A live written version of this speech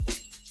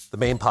The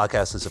Maine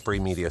Podcast is a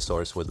free media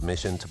source with a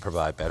mission to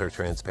provide better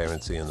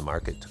transparency in the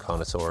market to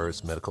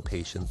connoisseurs, medical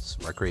patients,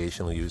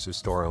 recreational users,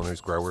 store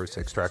owners, growers,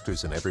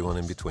 extractors, and everyone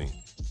in between.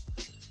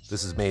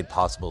 This is made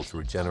possible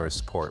through generous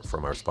support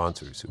from our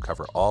sponsors who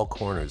cover all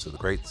corners of the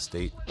great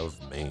state of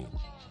Maine.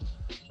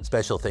 A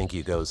special thank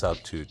you goes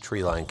out to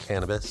Treeline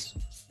Cannabis,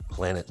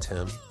 Planet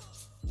Tim,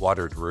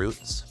 Watered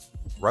Roots,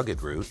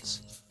 Rugged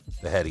Roots,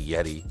 The Heady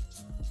Yeti,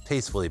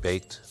 Tastefully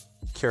Baked,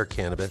 Cure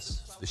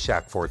Cannabis, The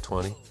Shack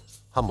 420,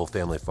 Humble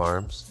Family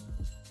Farms,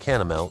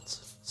 Canna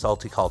Melts,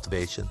 Salty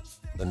Cultivation,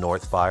 The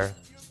North Fire,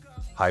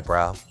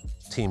 Highbrow,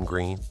 Team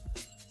Green,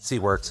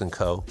 Seaworks &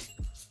 Co.,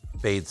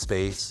 Bade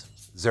Space,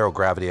 Zero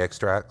Gravity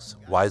Extracts,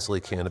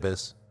 Wisely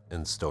Cannabis,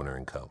 and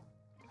Stoner & Co.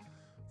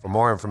 For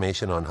more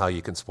information on how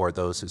you can support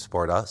those who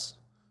support us,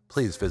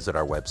 please visit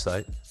our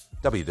website,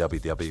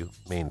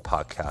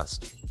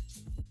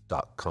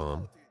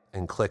 www.mainpodcast.com,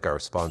 and click our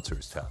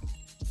Sponsors tab.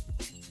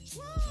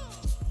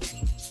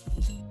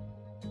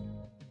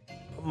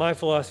 My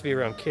philosophy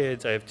around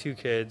kids, I have 2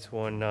 kids,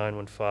 one 9,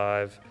 one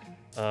 5.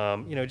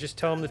 Just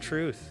tell them the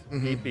truth.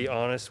 Be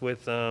honest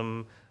with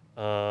them.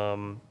 We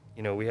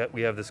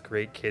have this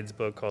great kids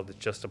book called It's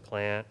Just a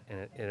Plant,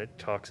 and it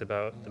talks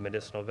about the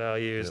medicinal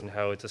values and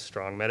how it's a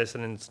strong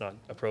medicine and it's not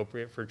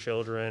appropriate for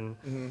children.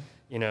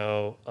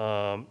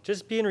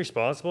 Just being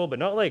responsible, but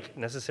not like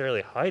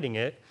necessarily hiding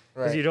it,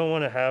 because you don't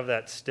want to have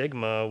that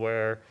stigma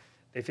where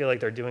they feel like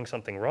they're doing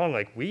something wrong,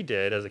 like we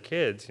did as a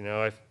kids.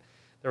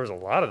 There was a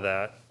lot of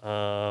that.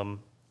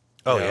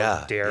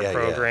 DARE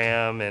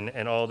program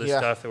and all this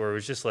stuff where it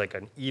was just like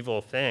an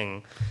evil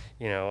thing.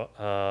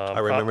 I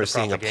remember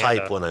seeing a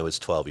pipe when I was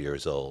 12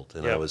 years old,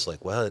 and I was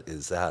like, "What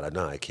is that?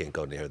 No, I can't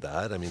go near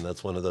that." I mean,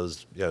 that's one of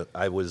those.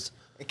 I was.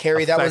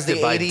 Carrie, that was the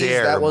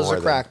 80s. That was a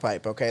crack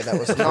pipe. Okay, that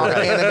was not a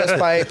cannabis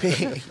pipe.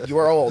 You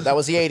were old. That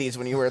was the 80s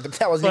when you were.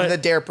 That wasn't even the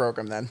DARE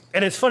program then.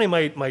 And it's funny.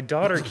 My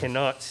daughter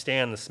cannot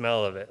stand the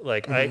smell of it.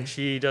 Like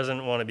she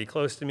doesn't want to be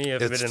close to me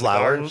if it's in flower.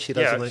 The garden. She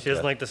doesn't she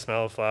doesn't like the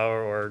smell of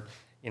flower or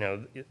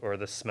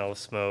the smell of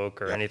smoke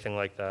or anything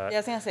like that. Yeah, I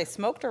was gonna say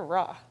smoked or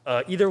raw.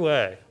 Either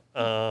way.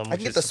 I can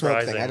get the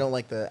smoke thing. I don't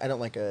like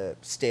a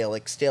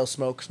stale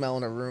smoke smell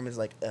in a room is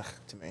like ugh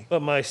to me.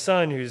 But my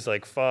son, who's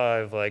like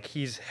 5,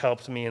 he's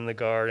helped me in the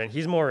garden.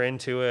 He's more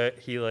into it.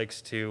 He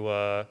likes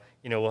to,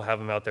 we'll have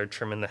him out there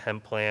trimming the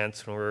hemp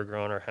plants when we were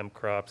growing our hemp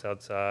crops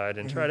outside,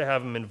 and try to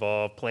have him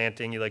involved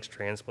planting. He likes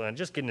transplant,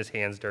 just getting his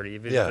hands dirty,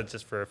 even if it's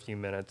just for a few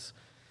minutes.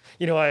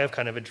 I have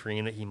kind of a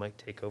dream that he might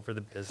take over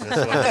the business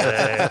one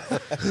day.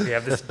 We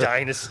have this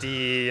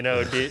dynasty, a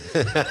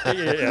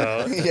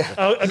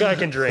guy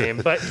can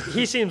dream. But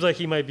he seems like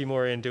he might be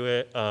more into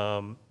it,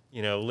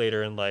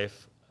 later in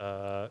life.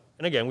 And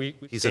again,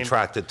 he's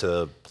attracted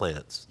to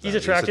plants. He's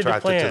attracted to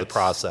plants. To the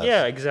process.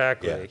 Yeah,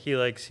 exactly. Yeah. He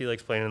likes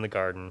playing in the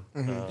garden.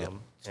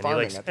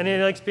 And he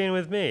likes being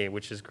with me,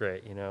 which is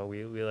great.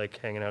 We like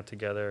hanging out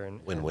together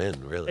and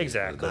win-win, really.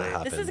 Exactly.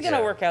 This is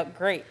gonna work out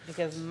great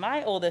because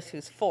my oldest,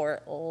 who's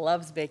 4,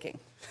 loves baking.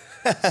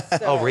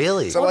 Oh,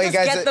 really? So we'll just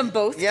get them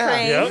both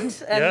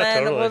trained, and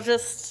then totally. we'll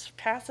just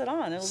pass it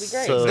on. It'll be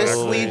great. So,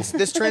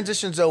 this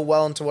transitions so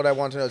well into what I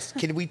want to know.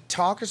 Can we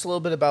talk just a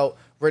little bit about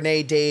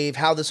Renee, Dave,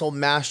 how this whole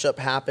mashup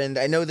happened?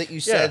 I know that you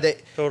said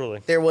that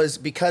totally. There was,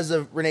 because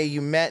of Renee,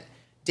 you met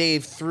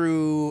Dave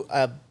through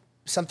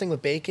something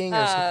with baking?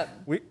 Or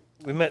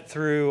we met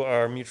through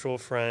our mutual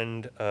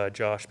friend,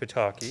 Josh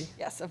Pataki.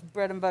 Yes, of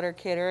Bread and Butter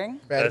Catering.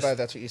 That's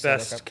what you said.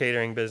 Best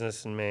catering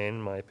business in Maine,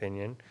 in my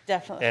opinion.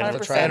 Definitely, and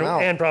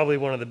 100%. And probably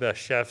one of the best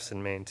chefs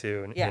in Maine,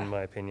 too, in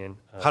my opinion.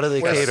 How do they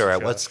cater?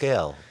 At what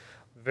scale?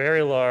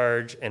 Very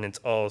large, and it's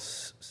all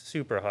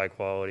super high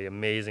quality,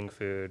 amazing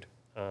food.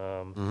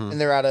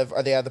 And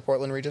are they out of the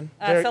Portland region?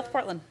 South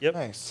Portland. Yep.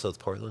 Nice. South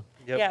Portland?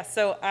 Yep. Yeah,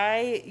 so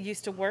I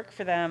used to work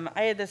for them.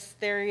 I had this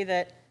theory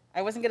that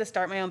I wasn't going to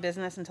start my own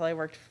business until I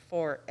worked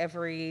for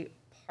every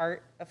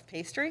part of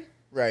pastry.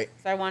 Right.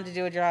 So I wanted to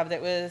do a job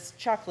that was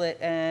chocolate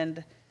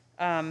and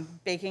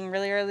baking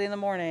really early in the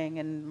morning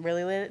and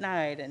really late at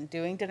night and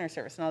doing dinner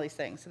service and all these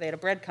things. So they had a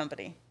bread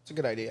company. It's a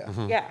good idea.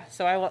 Yeah,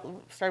 so I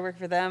started working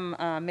for them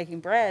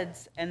making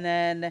breads, and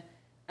then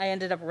I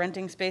ended up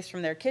renting space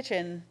from their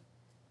kitchen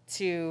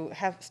to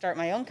start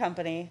my own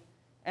company,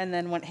 and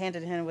then went hand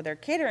in hand with their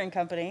catering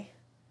company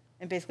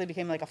and basically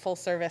became like a full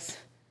service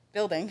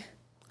building.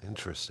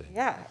 Interesting.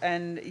 Yeah,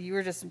 and you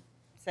were just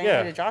saying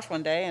hi to Josh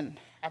one day and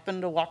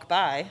happened to walk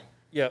by.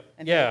 Yep.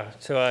 Yeah.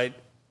 So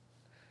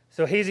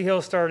Hazy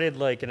Hill started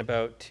in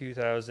about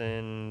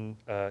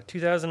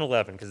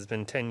 2011, because it's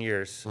been 10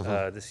 years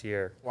this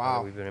year.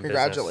 Wow. We've been in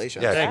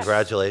Congratulations. business. Yeah,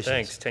 congratulations.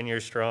 Thanks. 10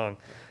 years strong.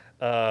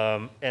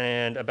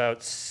 And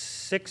about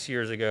 6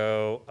 years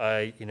ago,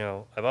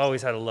 I've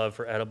always had a love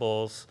for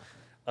edibles.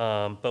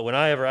 But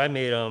whenever I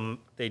made them,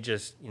 they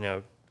just,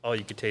 all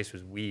you could taste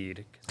was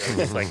weed,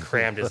 because I just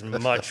crammed as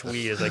much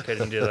weed as I could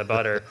into the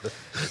butter,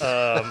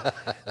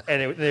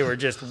 and they were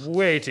just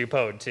way too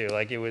potent too.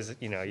 It was,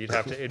 you'd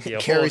have to. It'd be a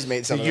Carrie's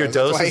made some. Your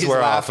doses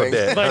were off a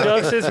bit. My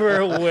doses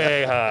were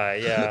way high,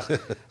 yeah.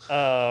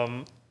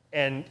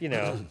 And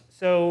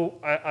So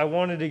I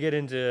wanted to get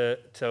into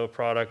a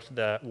product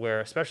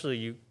where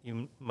especially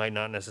you might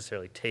not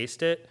necessarily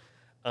taste it,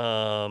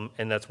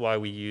 and that's why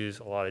we use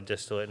a lot of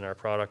distillate in our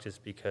product, is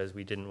because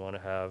we didn't want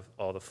to have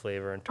all the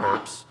flavor and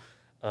terps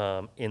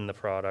in the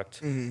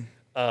product.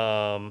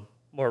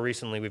 More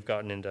recently, we've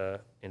gotten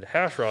into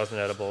hash rosin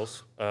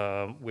edibles,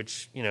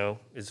 which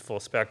is full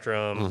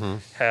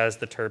spectrum, has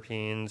the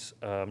terpenes.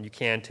 You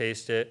can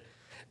taste it,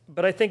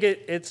 but I think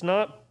it's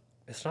not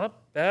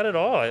bad at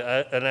all.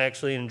 And I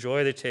actually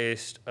enjoy the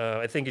taste.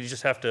 I think you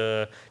just have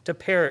to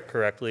pair it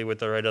correctly with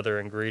the right other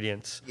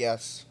ingredients.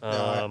 Yes.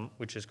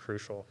 Which is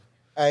crucial.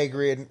 I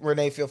agree. And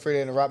Renee, feel free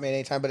to interrupt me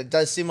anytime, but it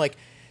does seem like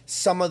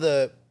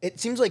it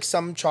seems like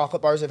some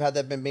chocolate bars I've had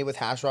that have been made with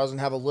hash rosin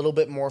have a little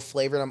bit more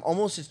flavor in them.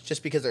 Almost it's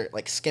just because they're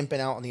like skimping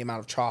out on the amount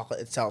of chocolate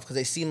itself, because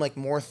they seem like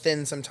more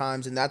thin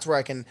sometimes. And that's where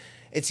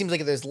it seems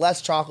like if there's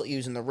less chocolate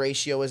used and the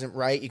ratio isn't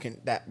right,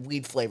 that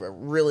weed flavor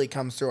really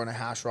comes through on a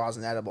hash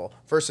rosin edible,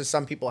 versus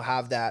some people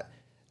have that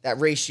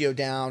ratio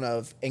down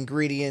of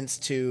ingredients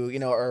to,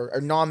 or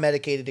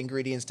non-medicated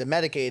ingredients to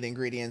medicated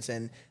ingredients.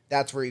 And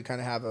that's where you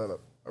kind of have a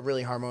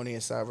really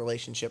harmonious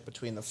relationship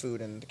between the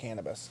food and the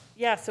cannabis.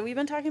 Yeah, so we've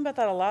been talking about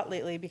that a lot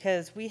lately,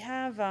 because we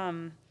have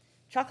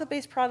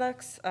chocolate-based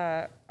products.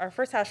 Our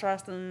first hash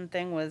rosin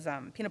thing was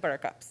peanut butter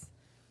cups,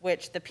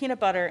 which the peanut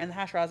butter and the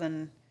hash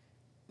rosin,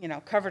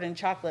 covered in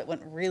chocolate,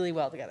 went really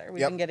well together.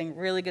 We've been getting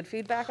really good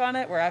feedback on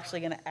it. We're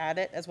actually going to add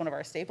it as one of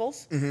our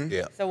staples.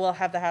 Yeah. So we'll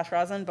have the hash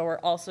rosin, but we're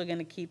also going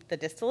to keep the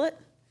distillate.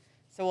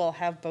 So we'll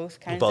have both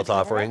kinds both of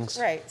offerings.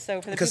 Right.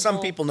 So because some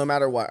people, no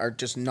matter what, are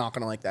just not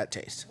going to like that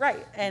taste.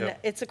 Right. And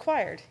it's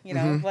acquired.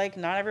 Like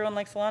not everyone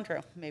likes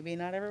cilantro. Maybe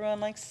not everyone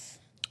likes.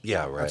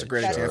 Yeah, right. That's a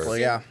great example.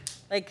 Yeah.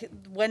 Like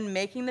when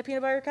making the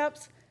peanut butter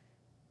cups,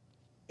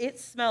 it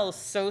smells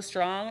so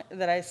strong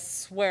that I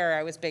swear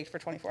I was baked for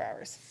 24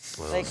 hours.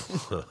 Like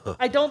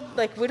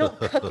we don't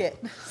cook it.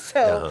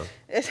 So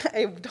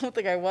I don't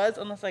think I was,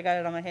 unless I got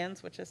it on my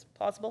hands, which is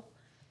plausible.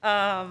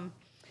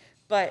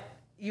 But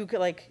you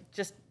could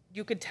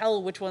you could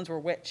tell which ones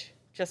were which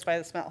just by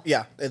the smell.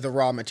 Yeah, the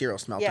raw material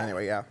smelled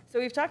anyway, yeah. So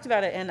we've talked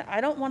about it, and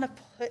I don't want to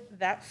put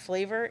that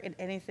flavor in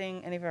any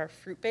of our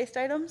fruit-based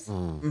items.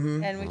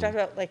 And we've talked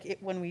about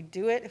when we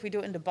do it, if we do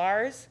it into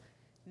bars,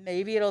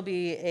 maybe it'll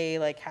be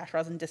a hash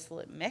rosin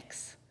distillate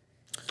mix,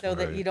 so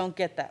that you don't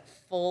get that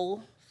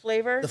full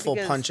flavor. The full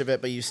punch of it,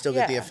 but you still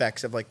get the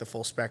effects of the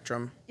full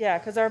spectrum. Yeah,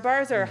 because our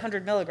bars are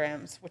 100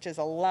 milligrams, which is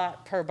a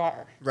lot per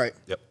bar. Right.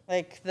 Yep.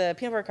 Like the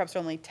peanut butter cups are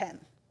only 10.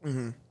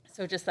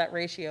 So just that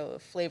ratio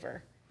of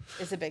flavor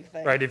is a big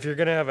thing. Right. If you're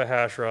gonna have a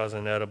hash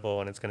rosin edible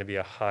and it's gonna be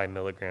a high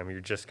milligram,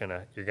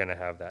 you're gonna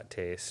have that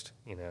taste.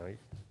 It's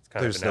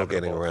kind There's of no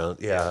inevitable. getting around.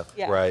 Yeah,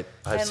 Yeah. right.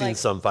 I've And seen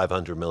some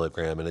 500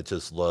 milligram, and it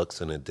just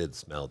looks and it did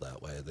smell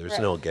that way. There's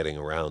no getting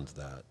around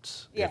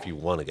that if you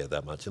want to get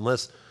that much.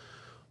 Unless,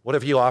 what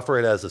if you offer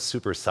it as a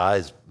super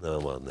size? No,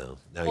 well, no.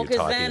 Now you're 'cause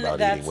talking then about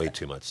that's- eating way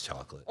too much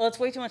chocolate. Well, it's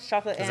way too much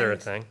chocolate. Is there a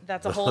thing?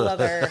 That's a whole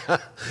other.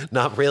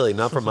 Not really.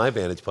 Not from my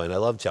vantage point. I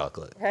love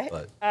chocolate. Right.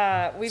 But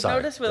We've Sorry,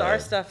 noticed with go our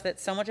ahead. stuff that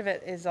so much of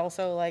it is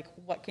also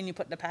what can you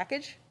put in a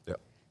package? yeah.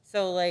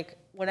 So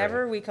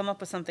whenever we come up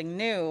with something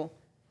new,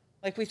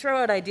 we throw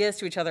out ideas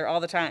to each other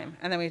all the time,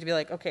 and then we have to be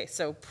okay,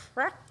 so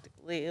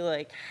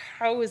practically,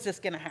 how is this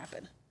going to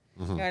happen?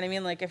 You know what I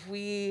mean? If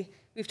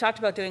we've talked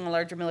about doing a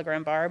larger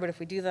milligram bar, but if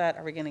we do that,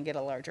 are we going to get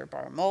a larger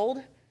bar mold?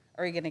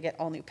 Are we going to get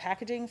all new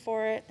packaging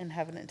for it and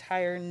have an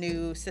entire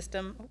new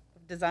system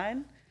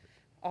design?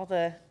 You know what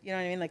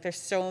I mean? There's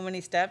so many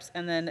steps,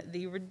 and then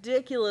the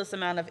ridiculous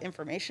amount of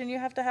information you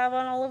have to have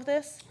on all of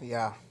this.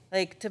 Yeah.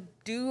 To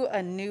do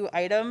a new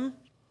item,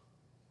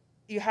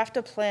 you have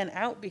to plan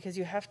out, because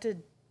you have to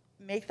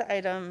make the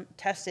item,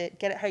 test it,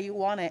 get it how you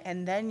want it,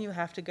 and then you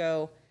have to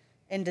go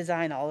and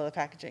design all of the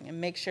packaging and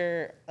make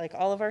sure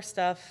all of our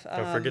stuff.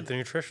 Don't forget the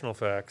nutritional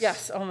facts.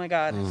 Yes. Oh my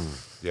God.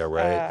 Yeah.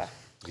 Right.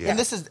 Yeah. And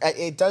this is,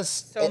 it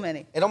does.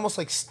 Many. It almost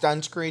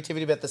stunts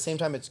creativity, but at the same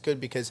time, it's good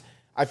because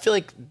I feel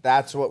like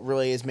that's what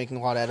really is making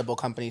a lot of edible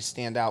companies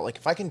stand out.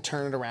 If I can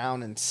turn it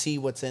around and see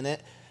what's in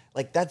it,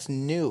 that's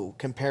new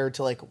compared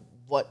to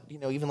what,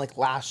 even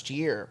last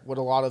year, what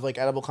a lot of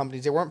edible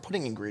companies, they weren't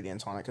putting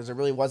ingredients on it because there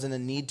really wasn't a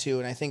need to.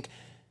 And I think,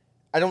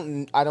 I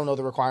don't know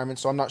the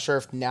requirements, so I'm not sure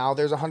if now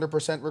there's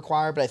 100%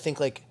 required, but I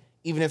think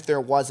even if there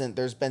wasn't,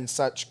 there's been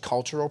such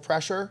cultural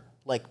pressure,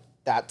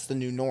 that's the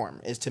new norm,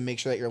 is to make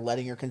sure that you're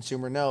letting your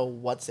consumer know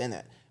what's in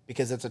it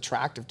because it's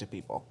attractive to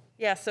people.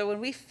 Yeah. So when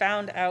we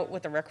found out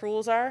what the rec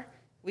rules are,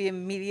 we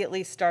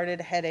immediately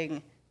started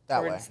heading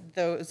towards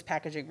those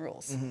packaging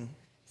rules.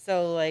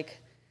 So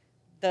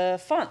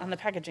the font on the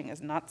packaging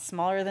is not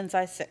smaller than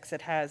size 6.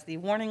 It has the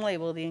warning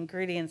label, the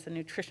ingredients, the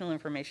nutritional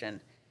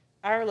information,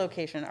 our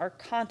location, our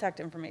contact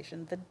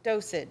information, the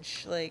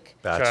dosage,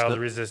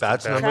 Child-resistant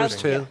batch numbers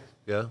packaging. too.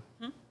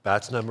 Yeah.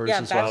 Batch numbers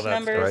yeah, as batch well.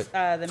 numbers,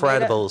 Right. the For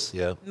edibles,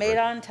 yeah. made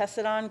right. on,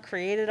 tested on,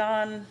 created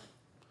on,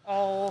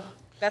 all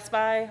Best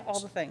Buy, all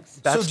the things.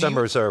 Batch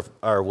numbers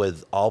are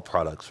with all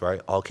products, right?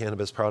 All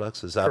cannabis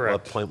products. Is that what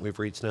Correct. point we've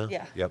reached now?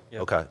 Yeah. Yep.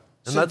 Yep. Okay.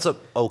 And that's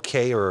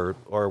okay or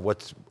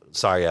what's?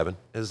 Sorry, Evan.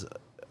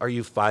 are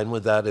you fine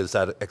with that? Is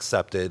that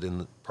accepted in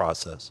the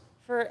process?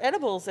 For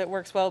edibles, it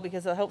works well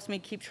because it helps me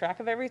keep track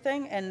of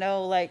everything and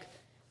know, like,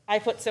 I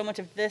put so much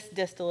of this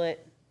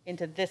distillate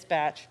into this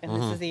batch, and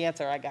this is the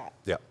answer I got.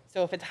 Yeah.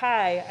 So if it's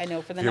high, I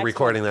know for the You're next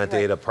recording one, that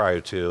data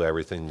prior to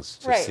everything's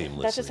just right.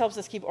 seamlessly. That just helps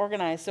us keep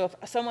organized. So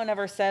if someone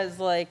ever says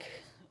like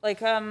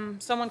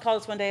someone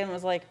called us one day and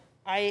was like,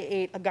 I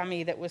ate a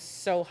gummy that was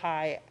so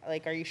high,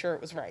 like, are you sure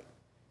it was right?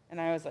 And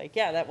I was like,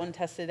 yeah, that one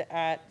tested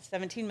at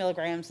 17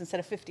 milligrams instead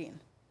of 15.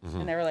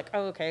 And they were like,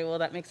 oh, okay, well,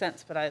 that makes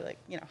sense. But I like,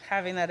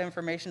 having that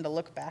information to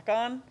look back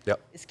on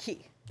is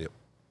key.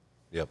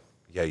 Yep.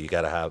 Yeah, you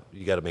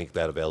gotta make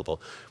that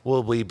available.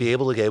 Will we be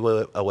able to get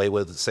away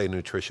with, say,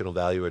 nutritional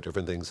value or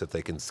different things that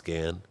they can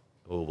scan?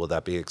 Or will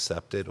that be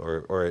accepted,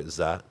 or is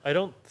that I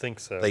don't think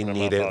so. they I'm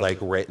need not it like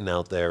positive. written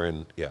out there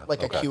and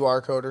Like okay. a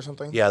QR code or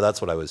something? Yeah, that's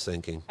what I was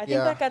thinking. I think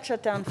Yeah. that got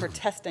shut down for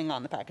testing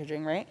on the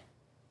packaging, right?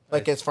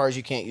 Like as far as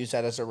you can't use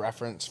that as a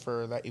reference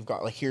for that you've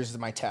got, like, here's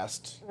my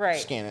test. Right.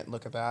 Scan it,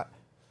 look at that.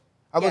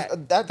 Yeah.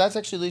 That's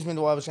actually leads me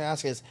to what I was going to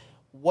ask is,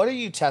 what are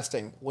you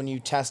testing when you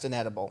test an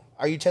edible?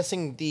 Are you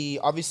testing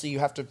obviously you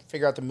have to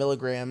figure out the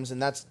milligrams,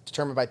 and that's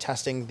determined by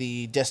testing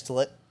the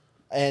distillate.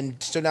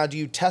 And so now do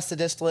you test the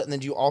distillate and then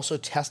do you also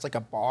test like a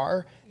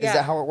bar? Is Yeah.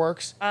 that how it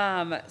works?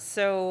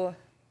 So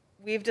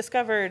we've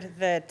discovered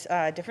that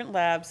different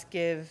labs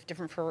give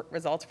different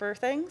results for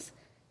things.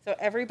 So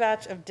every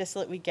batch of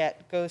distillate we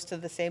get goes to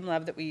the same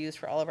lab that we use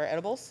for all of our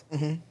edibles.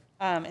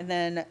 And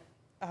then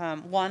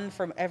one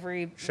from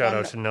every Shout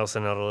one, out to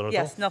Nelson Analytical.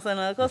 Yes, Nelson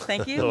Analyticals.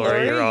 Thank you, Lori,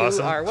 Lori. you're You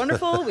awesome. are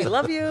wonderful. We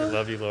love you.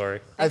 Love you,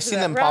 Lori. I've for seen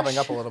that them popping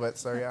rush. up a little bit,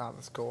 so yeah,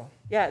 that's cool.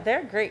 Yeah,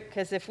 they're great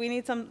because if we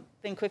need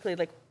something quickly,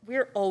 like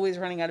we're always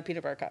running out of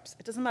peanut butter cups.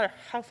 It doesn't matter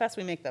how fast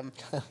we make them.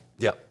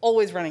 Yep.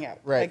 Always running out.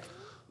 Right. Like,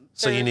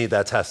 So you they're- need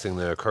that testing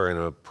to occur in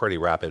a pretty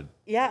rapid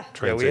Yeah.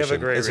 transition. we have a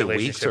great is it weeks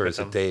relationship or with is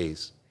it them.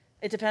 days?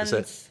 It depends.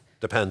 Is it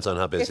depends on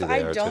how busy If they I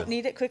are don't too.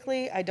 need it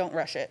quickly, I don't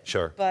rush it.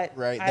 Sure. But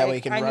Right, that way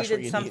you can I rush what needed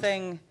you need.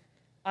 something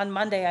on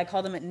Monday. I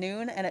called them at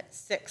noon, and at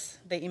 6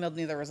 they emailed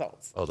me the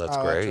results. Oh, that's Oh,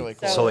 that's great. really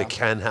cool. So Yeah. it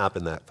can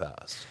happen that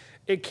fast.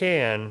 It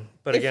can,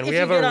 but If- again, if we you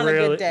have get a on a good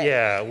really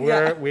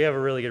day. we have a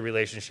really good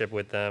relationship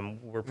with them.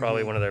 We're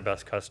probably Mm-hmm. one of their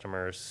best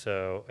customers,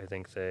 so I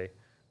think they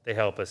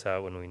help us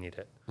out when we need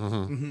it.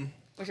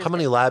 Which is How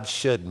many labs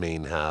should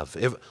Maine have?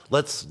 If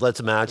let's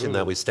imagine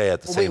that we stay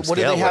at the Well, same wait, what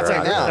do scale. they have we're right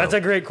at now? That's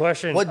a great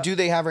question. What do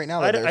they have right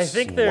now? I, that I there's-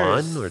 think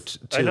there's one or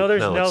I know there's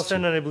no, it's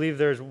Nelson, two. and I believe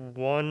there's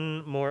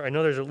one more. I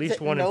know there's at least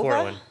it one Nova? in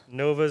Portland.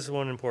 Nova's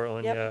one in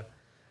Portland, Yep. yeah.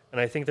 And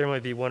I think there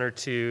might be one or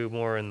two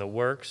more in the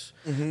works.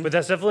 Mm-hmm. But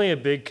that's definitely a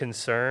big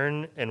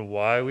concern, and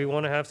why we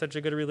want to have such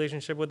a good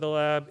relationship with the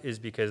lab is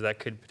because that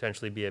could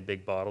potentially be a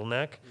big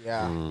bottleneck.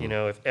 Yeah. You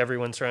know, if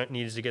everyone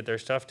needs to get their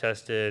stuff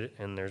tested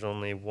and there's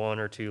only one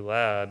or two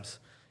labs,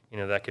 you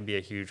know, that could be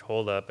a huge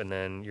holdup, and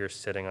then you're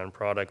sitting on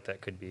product that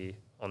could be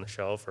on the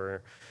shelf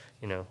or,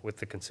 you know, with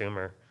the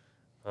consumer.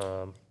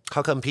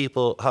 How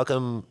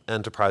come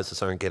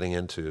enterprises aren't getting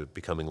into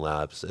becoming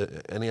labs?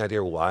 Any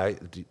idea why?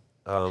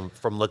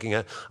 From looking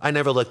at, I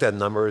never looked at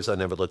numbers. I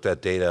never looked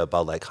at data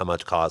about like how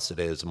much cost it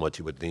is and what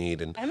you would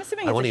need. And I'm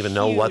assuming I it's wouldn't a even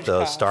know what huge the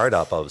cost.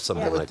 startup of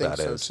something I would like think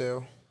that so is.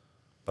 too.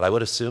 But I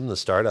would assume the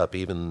startup,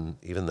 even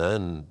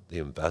then, the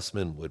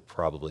investment would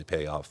probably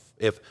pay off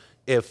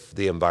if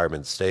the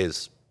environment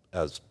stays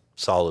as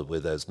solid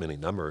with as many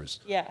numbers.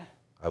 Yeah.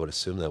 I would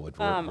assume that would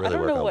I really don't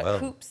work know out what well.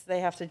 hoops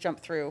they have to jump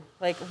through.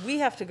 Like we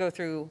have to go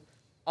through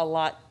a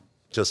lot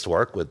Just to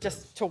work with them.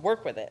 just to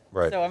work with it.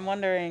 Right. So I'm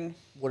wondering,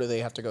 What do they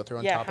have to go through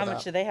on yeah, top how of much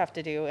that? do they have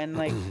to do? And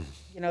like,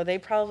 you know, they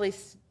probably.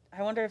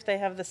 I wonder if they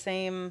have the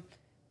same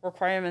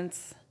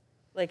requirements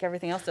like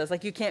everything else does.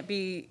 Like you can't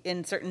be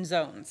in certain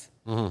zones.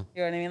 You know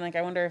what I mean? Like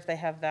I wonder if they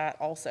have that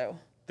also.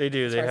 They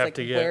do. As They far as, have like,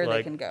 to where get they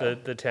like can go.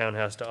 the town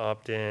has to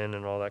opt in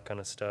and all that kind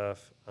of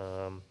stuff.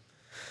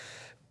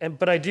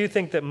 But I do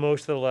think that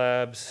most of the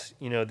labs,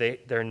 you know,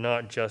 they're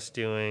not just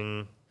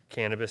doing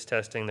cannabis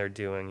testing. They're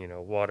doing, you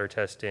know, water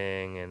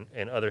testing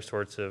and other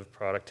sorts of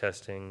product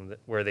testing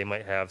where they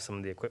might have some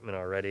of the equipment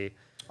already.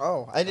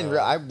 Oh, I didn't.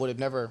 I would have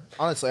never.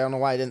 Honestly, I don't know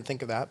why I didn't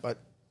think of that, but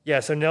Yeah,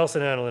 so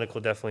Nelson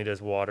Analytical definitely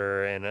does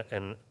water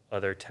and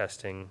other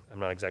testing. I'm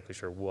not exactly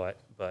sure what,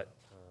 but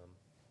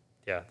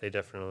yeah,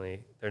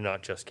 they're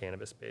not just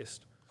cannabis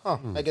based.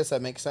 I guess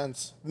that makes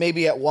sense.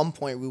 Maybe at one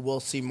point we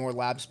will see more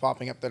labs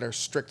popping up that are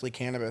strictly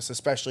cannabis,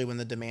 especially when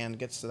the demand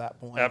gets to that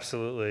point.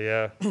 Absolutely,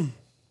 yeah.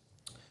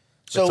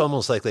 So it's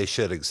almost like they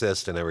should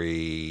exist in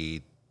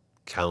every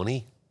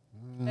county,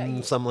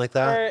 something like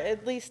that. Or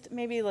at least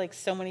maybe like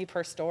so many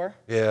per store.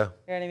 Yeah. You know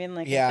what I mean?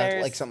 Like if yeah,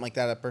 there's, like something like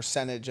that, a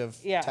percentage of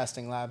Yeah.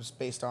 testing labs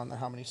based on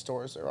how many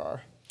stores there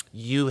are.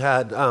 You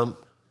had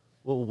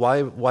well,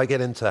 why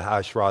get into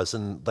hash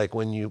rosin? Like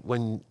when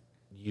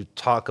you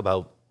talk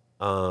about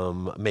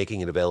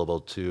making it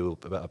available to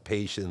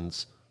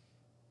patients,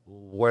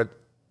 what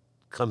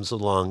comes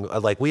along?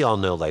 Like we all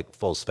know like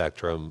full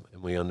spectrum,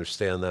 and we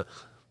understand that.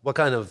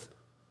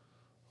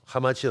 How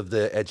much of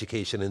the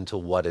education into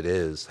what it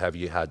is have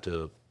you had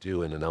to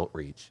do in an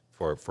outreach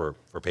for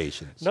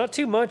patients? Not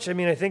too much. I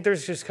mean, I think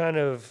there's just kind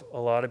of a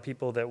lot of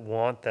people that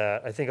want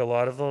that. I think a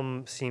lot of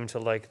them seem to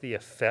like the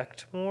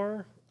effect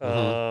more.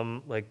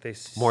 Like they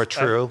More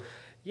true?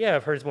 Yeah,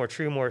 I've heard it's more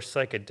true, more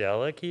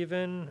psychedelic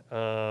even.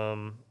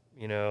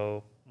 You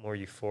know, more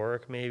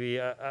euphoric maybe.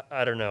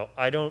 I don't know.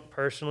 I don't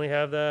personally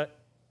have that.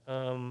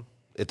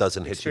 It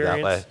doesn't hit you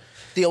that way? Experience.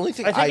 The only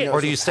thing I think I it- know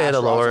Or do you stay at a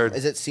lower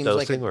is it seems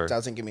like dosing, it or-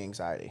 doesn't give me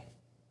anxiety.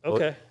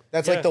 Okay.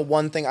 That's Yeah. like the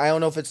one thing. I don't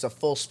know if it's the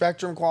full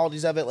spectrum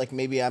qualities of it. Like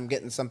maybe I'm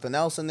getting something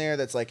else in there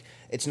that's like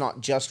it's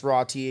not just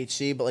raw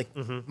THC, but like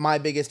my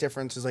biggest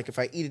difference is like if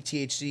I eat a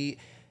THC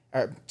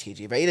or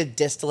THC, if I eat a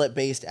distillate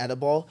based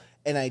edible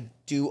and I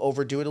do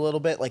overdo it a little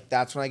bit, like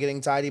that's when I get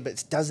anxiety. But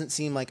it doesn't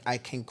seem like I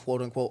can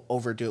quote unquote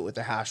overdo it with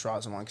the hash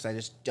rosin one because I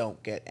just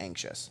don't get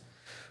anxious.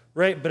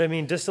 Right, but I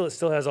mean, distillate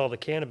still has all the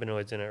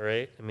cannabinoids in it,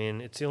 right? I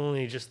mean, it's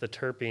only just the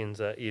terpenes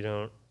that you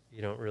don't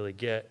really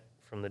get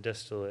from the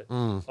distillate.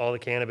 All the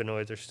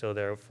cannabinoids are still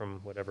there from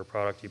whatever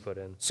product you put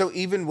in. So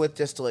even with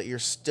distillate, you're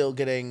still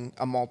getting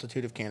a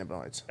multitude of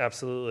cannabinoids.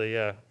 Absolutely,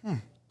 yeah.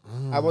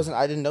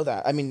 I didn't know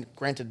that. I mean,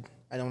 granted,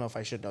 I don't know if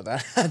I should know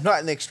that. I'm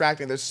not in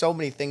extracting. There's so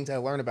many things I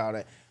learn about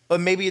it. But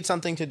maybe it's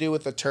something to do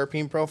with the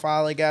terpene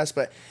profile, I guess.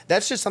 But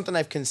that's just something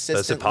I've Does it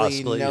consistently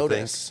possibly, you think?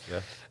 noticed. Yeah.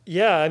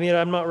 Yeah, I mean,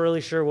 I'm not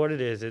really sure what it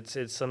is.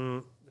 It's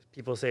some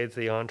people say it's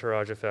the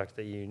entourage effect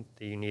that you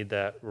need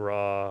that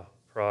raw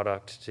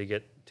product to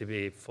get to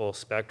be full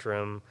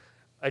spectrum.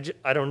 I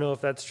don't know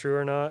if that's true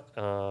or not.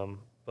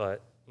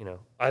 But you know,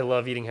 I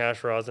love eating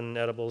hash rosin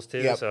edibles too,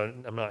 Yep. so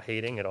I'm not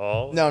hating at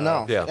all. No,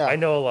 no. Yeah. I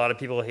know a lot of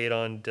people hate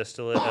on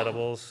distillate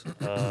edibles.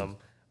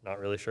 Not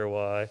really sure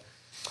why,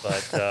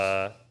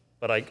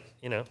 but I,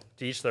 you know,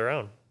 to each their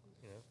own.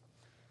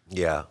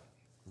 Yeah.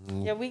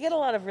 Yeah, we get a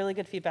lot of really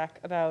good feedback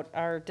about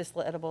our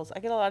distillate edibles. I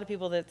get a lot of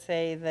people that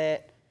say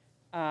that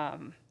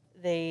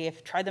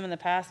they've tried them in the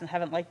past and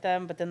haven't liked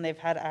them, but then they've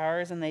had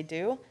ours and they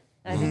do.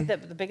 And I think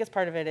that the biggest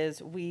part of it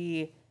is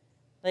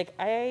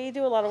I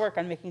do a lot of work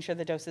on making sure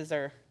the doses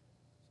are,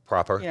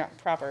 Proper? you know,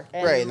 proper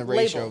and Right, and the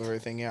ratio of labeled.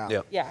 everything, yeah.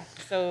 Yeah. Yeah,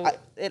 so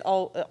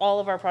all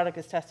of our product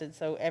is tested,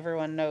 so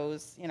everyone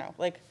knows. You know,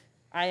 like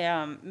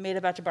I made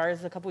a batch of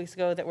bars a couple weeks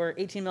ago that were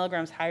 18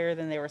 milligrams higher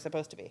than they were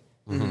supposed to be,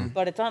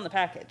 but it's on the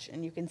package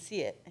and you can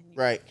see it and you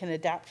Right. can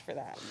adapt for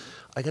that.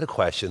 I got a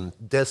question.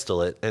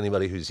 Distillate,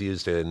 anybody who's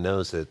used it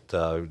knows that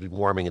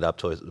warming it up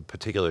to a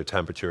particular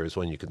temperature is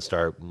when you can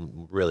start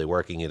really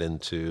working it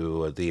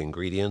into the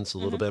ingredients a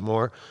little bit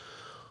more.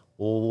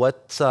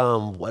 What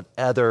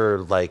other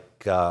like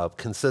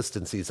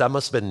consistencies? That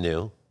must have been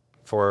new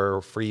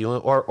for you,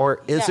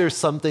 or is Yeah. there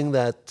something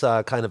that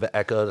kind of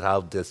echoed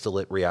how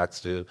distillate reacts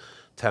to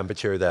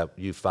temperature that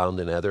you found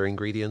in other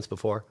ingredients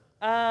before?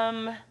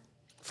 From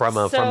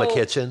a So,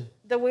 kitchen.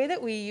 The way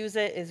that we use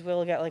it is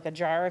we'll get like a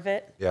jar of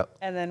it, Yep.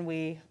 and then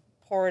we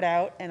pour it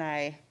out, and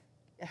I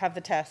have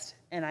the test,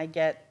 and I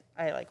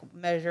like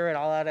measure it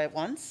all out at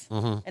once,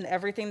 and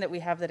everything that we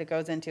have that it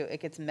goes into,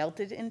 it gets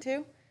melted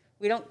into.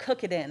 We don't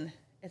cook it in;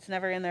 it's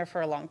never in there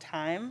for a long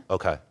time.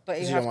 Okay. But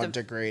 'Cause you you have don't want to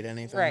to degrade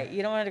anything. right.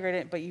 You don't want to degrade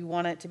it, but you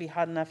want it to be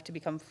hot enough to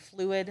become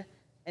fluid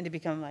and to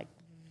become like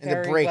And to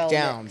very break well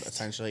down, mixed.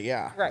 essentially,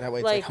 yeah. Right, That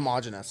way it's like like-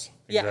 homogenous.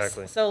 Yes.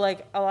 Exactly. So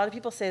like a lot of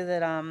people say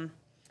that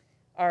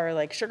our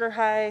like sugar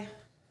high,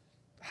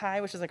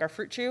 which is like our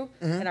fruit chew,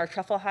 and our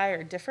truffle high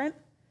are different.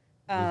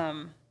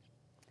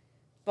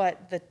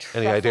 But the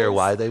truffles, Any idea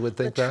why they would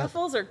think the that?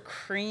 truffles are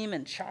cream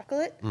and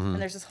chocolate,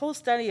 and there's this whole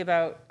study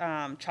about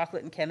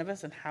chocolate and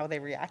cannabis and how they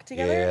react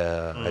together.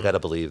 Yeah, I gotta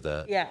believe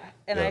that. Yeah,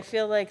 and Yeah. I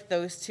feel like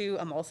those two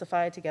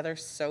emulsify together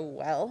so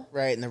well.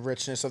 Right, and the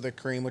richness of the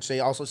cream, which they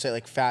also say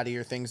like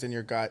fattier things in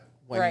your gut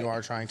when Right. you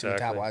are trying to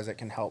Exactly. metabolize it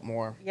can help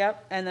more.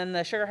 Yep, and then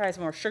the sugar high is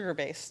more sugar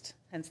based,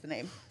 hence the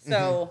name.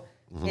 So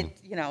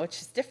it's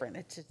just different.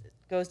 It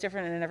goes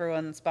different in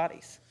everyone's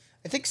bodies.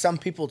 I think some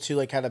people too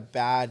like had a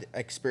bad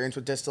experience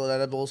with distillate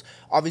edibles,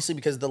 obviously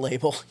because of the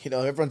label. You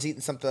know, everyone's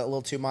eating something a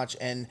little too much,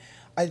 and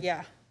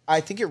Yeah.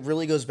 I think it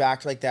really goes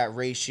back to like that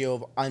ratio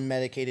of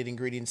unmedicated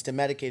ingredients to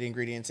medicated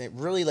ingredients. It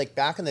really like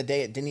back in the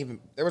day,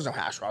 there was no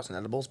hash rosin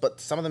edibles,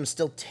 but some of them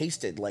still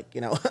tasted like,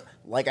 you know,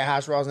 like a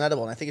hash rosin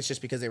edible. And I think it's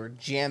just because they were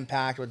jam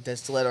packed with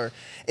distillate. Or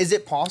is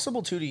it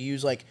possible too to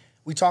use like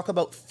we talk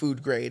about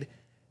food grade?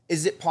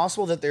 Is it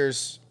possible that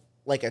there's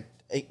like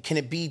can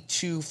it be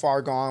too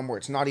far gone where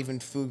it's not even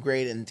food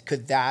grade, and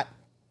could that,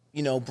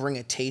 you know, bring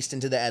a taste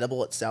into the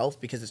edible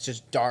itself because it's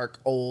just dark,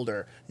 old,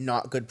 or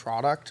not good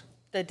product?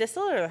 The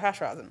distillate or the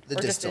hash rosin? The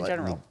or distillate. just in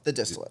general? The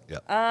distillate. Yeah.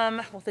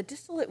 Well, the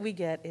distillate we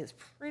get is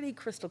pretty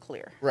crystal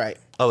clear. Right.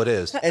 Oh, it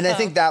is. And I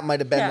think that might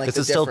have been Yeah. like Is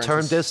the it still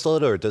difference. termed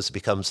distillate, or does it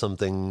become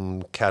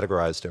something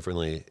categorized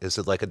differently? Is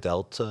it like a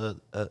delta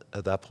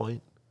at that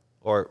point,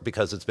 or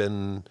because it's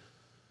been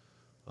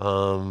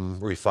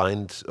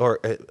refined, or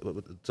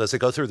does it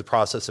go through the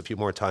process a few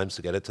more times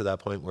to get it to that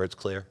point where it's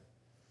clear?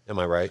 Am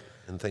I right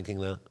in thinking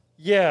that?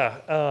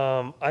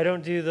 Yeah, I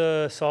don't do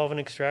the solvent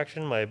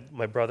extraction. My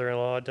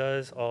brother-in-law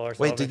does all our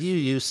Wait, solvent. did you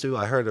used to?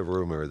 I heard a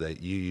rumor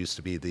that you used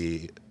to be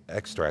the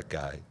extract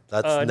guy.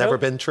 That's never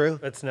Nope. been true?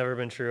 That's never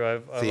been true.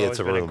 I've See, always it's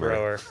a been rumor.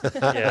 a grower.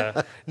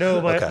 Yeah. No,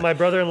 Okay. my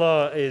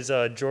brother-in-law is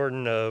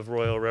Jordan of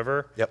Royal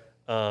River. Yep.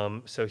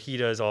 So he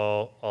does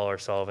all our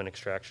solvent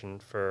extraction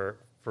for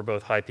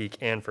both High Peak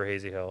and for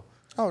Hazy Hill.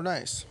 Oh,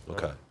 nice.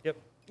 Okay. Yep.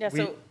 Yeah,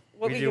 so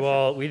what we do do for-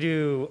 all we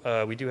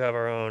do have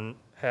our own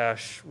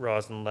hash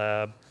rosin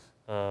lab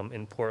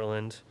in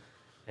Portland,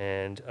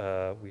 and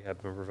we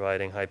have been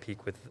providing High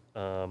Peak with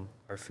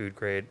our food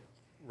grade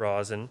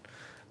rosin.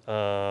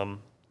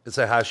 Is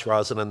that hash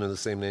rosin under the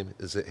same name?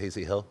 Is it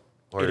Hazy Hill?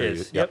 Or It are is.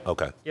 you- Yep.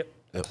 Okay. Yep.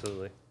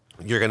 Absolutely.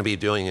 You're going to be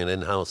doing it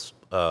in-house,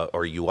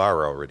 or you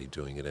are already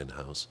doing it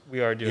in-house.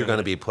 We are doing. You're going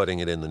to it. be putting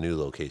it in the new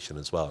location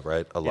as well,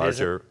 right? A It is-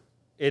 larger.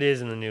 It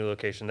is in the new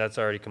location. That's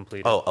already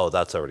completed. Oh,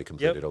 that's already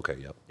completed. Okay,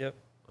 yep. Yep.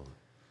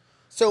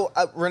 So,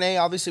 Renee,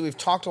 obviously, we've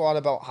talked a lot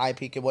about High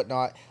Peak and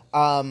whatnot.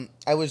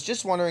 I was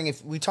just wondering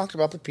if we talked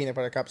about the peanut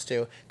butter cups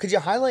too. Could you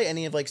highlight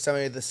any of like some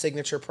of the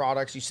signature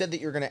products? You said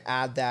that you're going to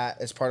add that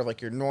as part of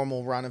like your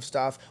normal run of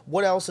stuff.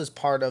 What else is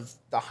part of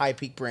the High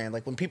Peak brand?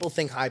 Like when people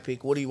think High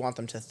Peak, what do you want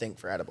them to think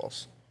for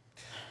edibles?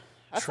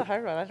 That's a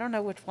hard one. I don't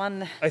know which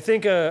one. I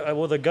think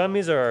well the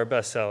gummies are our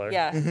best seller.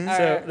 Yeah.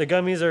 So the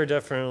gummies are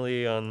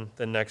definitely on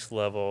the next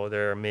level.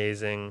 They're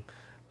amazing.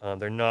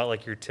 They're not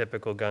like your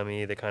typical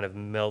gummy. They kind of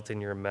melt in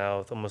your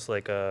mouth, almost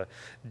like a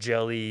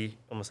jelly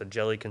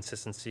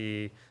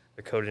consistency.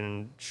 They're coated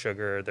in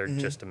sugar. They're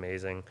just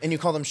amazing. And you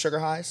call them sugar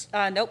highs?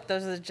 Nope,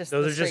 those are just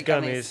Those the are just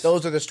straight gummies.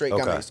 Those are the straight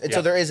Okay. gummies. And Yeah.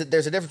 so there's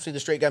a difference between the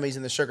straight gummies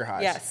and the sugar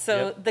highs. Yeah,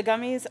 so Yep. the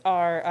gummies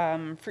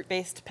are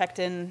fruit-based,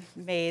 pectin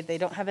made. They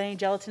don't have any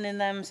gelatin in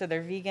them, so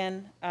they're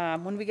vegan.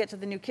 When we get to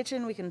the new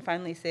kitchen, we can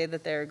finally say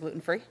that they're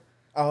gluten-free.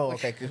 Oh,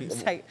 okay.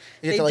 It's like,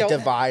 You have they to like don't-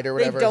 divide or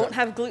whatever. They don't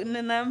have gluten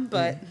in them,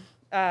 but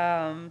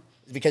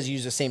because you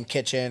use the same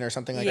kitchen or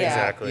something like that. Yeah.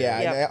 Exactly.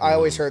 Yeah. Yep. I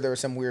always heard there were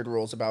some weird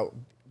rules about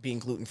being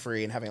gluten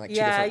free and having like two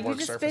yeah, different you work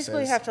just surfaces.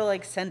 basically have to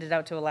like send it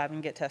out to a lab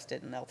and get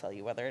tested, and they'll tell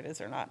you whether it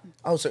is or not.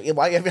 Oh, so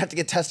why you have to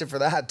get tested for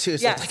that too?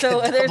 So Yeah, it's like so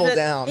a there's double a,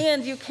 down.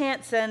 and you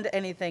can't send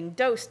anything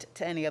dosed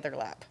to any other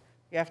lab.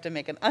 You have to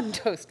make an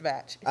undosed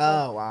batch.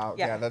 Oh wow,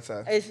 yeah, Yeah. that's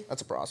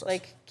It's- a process.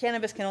 Like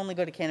cannabis can only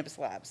go to cannabis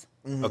labs.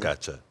 Oh,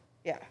 gotcha.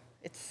 Yeah,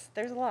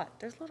 there's a lot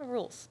of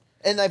rules.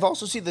 and I've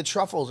also seen the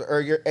truffles.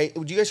 Or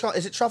would you guys call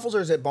is it truffles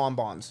or is it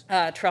bonbons?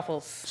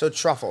 Truffles. So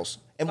truffles.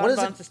 And what is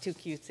Bonbons it? is too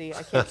cutesy.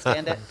 I can't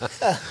stand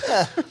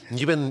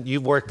it.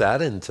 You've worked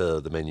that into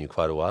the menu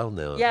quite a while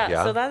now.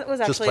 Yeah, so that was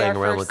actually just playing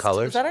our around first. with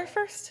colors. Was that our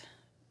first?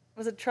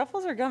 Was it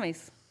truffles or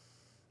gummies?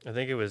 I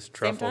think it was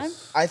Same time?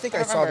 truffles. I think I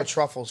don't saw the remember.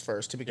 truffles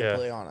first. To be Yeah.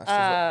 completely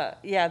honest.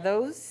 Yeah,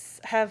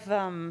 those have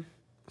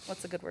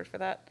what's a good word for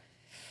that?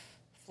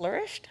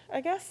 Flourished,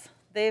 I guess.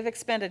 They've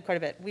expanded quite a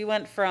bit. We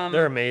went from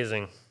They're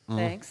amazing.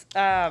 thanks.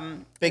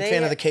 Big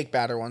fan of the cake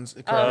batter ones.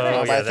 Correct me if I'm thanks.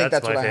 wrong, but I Yeah, think that's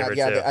that's what my I had. favorite,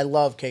 Yeah, too. I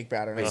love cake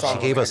batter. And I saw She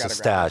one, gave I us a gotta grab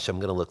it. stash. I'm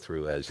going to look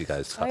through as you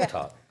guys Oh, yeah.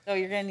 talk. Oh,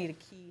 you're gonna need a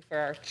key for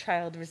our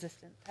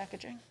child-resistant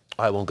packaging.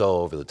 I won't go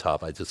over the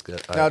top. I just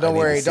get. No, don't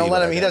worry. Don't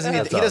let him. He doesn't need.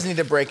 That's He all. doesn't need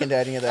to break into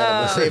any of that.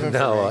 We'll save him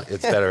No, for me.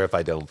 it's better if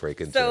I don't break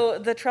into it. So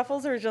the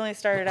truffles originally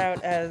started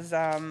out as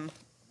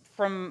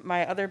from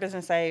my other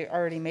business. I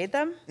already made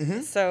them.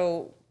 Mm-hmm.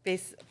 So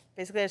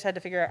basically, I just had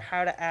to figure out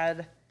how to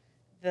add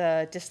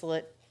the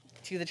distillate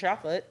to the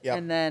chocolate, Yep.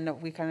 and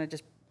then we kind of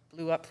just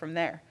blew up from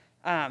there.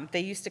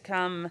 They used to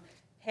come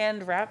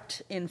hand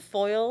wrapped in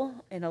foil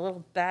in a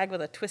little bag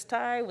with a twist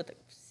tie with a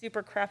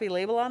super crappy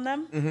label on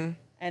them,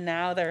 and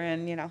now they're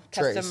in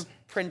Trays. custom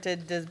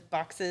printed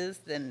boxes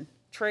and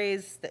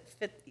trays that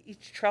fit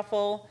each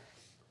truffle.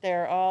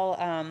 They're all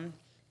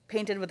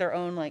painted with their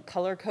own like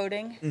color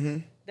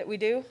coding that we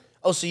do.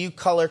 Oh, so you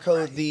color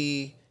code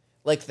the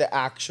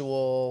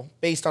actual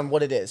based on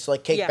what it is. So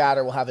like cake Yeah.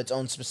 batter will have its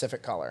own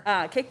specific color.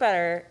 Cake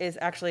batter is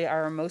actually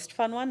our most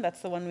fun one.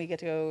 That's the one we get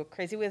to go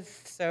crazy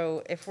with.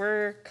 So if we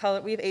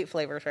have 8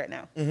 flavors right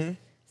now.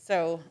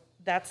 So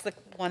that's the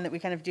one that we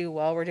kind of do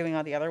while we're doing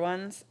all the other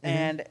ones,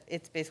 and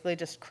it's basically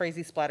just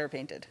crazy splatter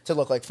painted. To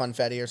look like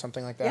funfetti or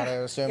something like that, Yeah. I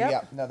assume. Yep.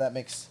 Yeah. No, that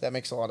makes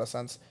a lot of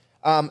sense.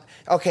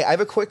 Okay, I have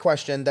a quick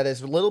question that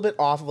is a little bit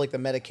off of like the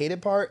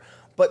medicated part,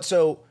 but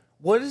so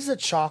what is the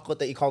chocolate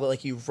that you call it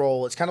like you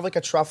roll? It's kind of like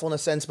a truffle in a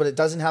sense, but it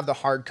doesn't have the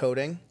hard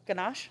coating.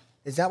 Ganache.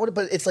 Is that what it,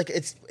 but it's like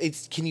it's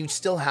can you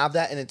still have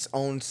that in its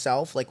own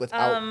self like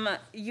without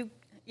You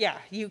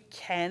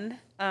can.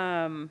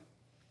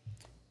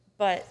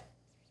 But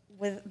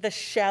with the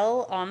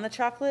shell on the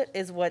chocolate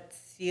is what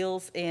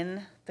seals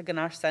in the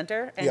ganache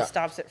center and Yeah.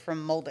 stops it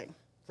from molding.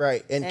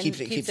 right and, And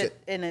keeps it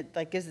and it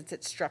like gives it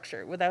its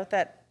structure. Without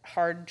that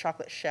hard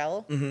chocolate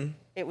shell,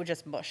 it would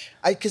just mush.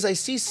 because I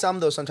see some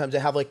though sometimes they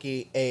have like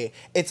a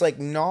it's like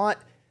not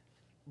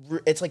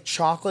it's like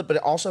chocolate but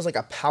it also has like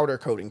a powder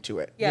coating to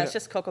it. Yeah, You it's know-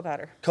 just cocoa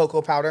powder.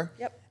 cocoa powder.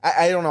 Yep.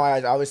 I don't know.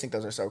 I always think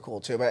those are so cool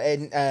too. But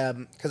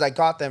because I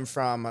got them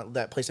from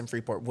that place in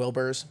Freeport,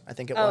 Wilbur's, I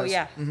think it Oh, was.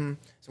 yeah.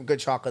 Some good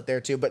chocolate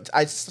there too. But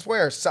I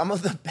swear, some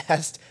of the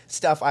best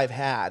stuff I've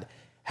had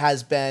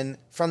has been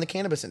from the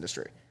cannabis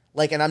industry.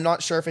 Like, and I'm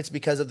not sure if it's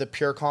because of the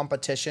pure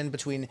competition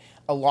between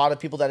a lot of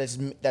people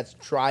that's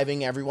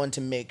driving everyone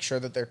to make sure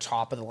that they're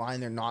top of the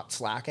line, they're not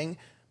slacking.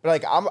 But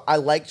like, I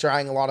like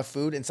trying a lot of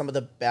food, and some of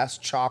the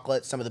best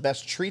chocolate, some of the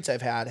best treats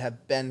I've had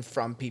have been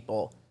from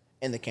people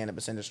in the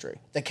cannabis industry.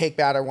 The cake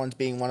batter ones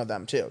being one of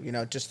them too. You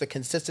know, just the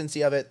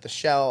consistency of it, the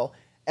shell,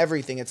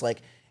 everything. It's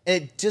like,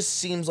 and it just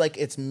seems like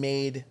it's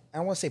made, I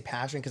don't want to say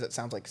passion because it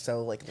sounds like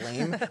so like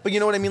lame, but you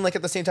know what I mean? Like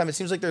at the same time, it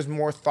seems like there's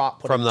more thought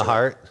put From the into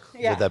heart?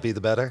 Yeah. Would that be the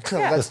better?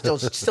 That's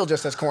still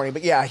just as corny,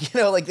 but yeah, you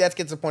know, like that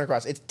gets the point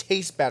across. It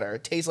tastes better.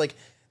 It tastes like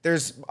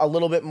there's a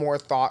little bit more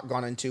thought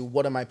gone into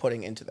what am I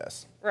putting into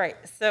this. Right.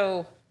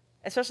 So,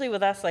 especially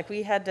with us, like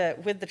we had to,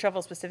 with the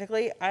truffle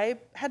specifically, I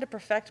had to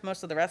perfect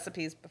most of the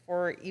recipes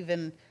before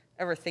even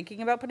ever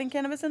thinking about putting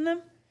cannabis in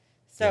them.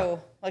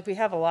 So, like we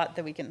have a lot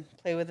that we can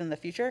play with in the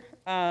future.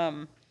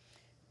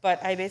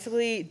 But I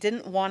basically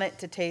didn't want it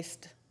to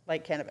taste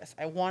like cannabis.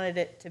 I wanted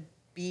it to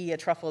be a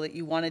truffle that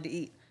you wanted to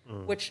eat,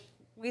 which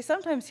we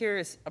sometimes hear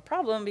is a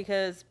problem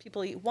because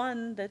people eat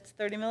one that's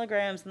 30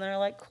 milligrams and they're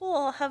like, cool,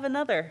 I'll have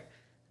another.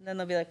 And then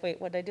they'll be like, wait,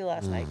 what did I do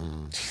last night?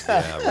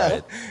 Yeah,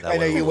 right. I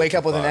know you wake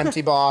up with an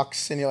empty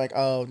box and you're like,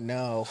 oh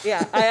no.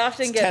 Yeah, I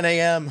often get 10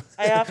 a.m.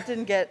 I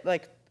often get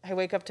like, I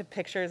wake up to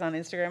pictures on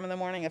Instagram in the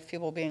morning of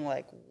people being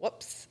like,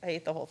 whoops, I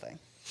ate the whole thing.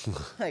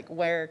 Like,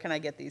 where can I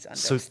get these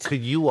So undosed?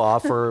 could you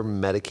offer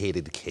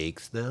medicated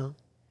cakes now?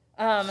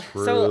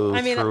 So,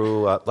 I mean,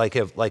 Like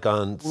if like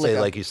on say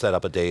Like like you set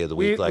up a day of the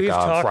week like we've on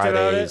talked about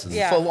Fridays it. and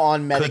Yeah. Full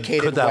on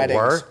medicated could that weddings.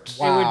 work?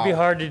 Wow. It would be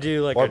hard to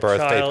do like Or a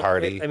birthday child,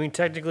 party. I mean,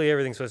 technically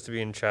everything's supposed to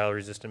be in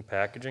child-resistant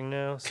packaging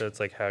now, so it's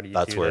like, how do you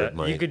That's do where that? it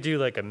might- You could do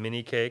like a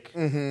mini cake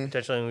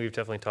potentially, and we've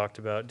definitely talked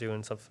about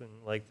doing something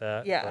like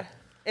that. yeah. but-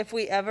 If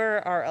we ever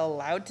are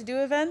allowed to do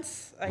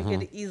events, I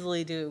could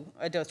easily do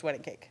a dosed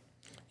wedding cake.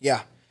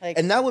 Yeah. Like-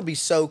 And that would be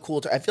so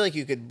cool. I feel like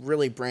you could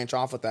really branch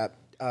off with that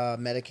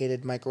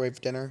medicated microwave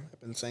dinner. I've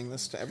been saying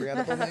this to every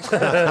edible maker.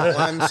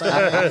 I'm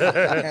saying,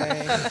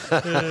 okay.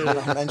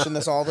 I mention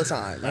this all the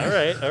time. All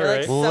right, all Or, like,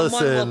 right. someone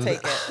Listen, will take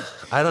it.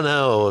 I don't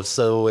know.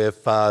 So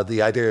if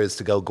the idea is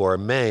to go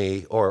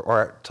gourmet,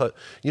 or to,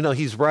 you know,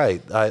 he's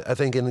right. I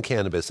think in the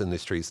cannabis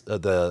industry,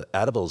 the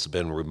edibles have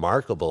been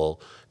remarkable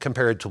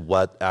compared to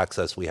what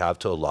access we have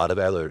to a lot of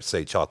other,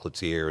 say,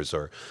 chocolatiers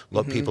or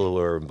people who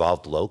are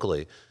involved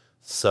locally.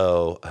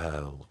 So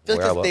feel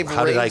like if they've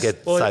how did I raised-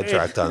 get Well,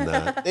 sidetracked on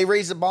that? They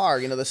raise the bar,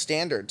 you know, the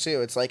standard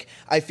too. It's like,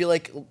 I feel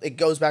like it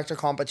goes back to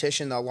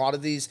competition. A lot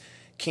of these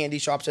candy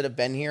shops that have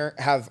been here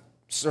have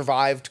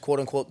survived, quote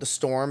unquote, the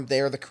storm. They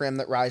are the creme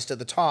that rise to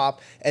the top.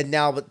 And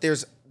now, but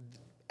there's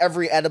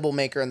every edible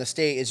maker in the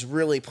state is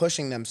really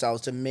pushing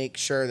themselves to make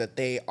sure that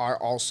they are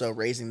also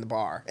raising the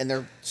bar. And there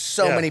are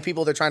so Yeah. many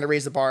people they're trying to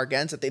raise the bar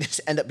against that they just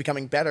end up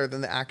becoming better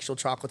than the actual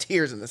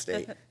chocolatiers in the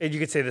state. And you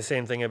could say the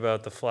same thing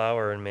about the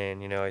flour in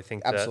Maine. You know, I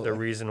think that Absolutely. the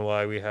reason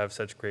why we have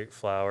such great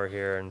flour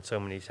here and so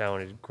many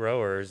talented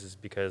growers is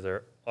because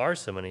there are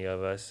so many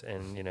of us,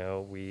 and you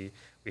know, we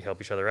help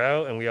each other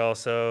out, and we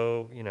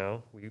also, you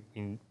know, we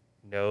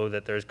know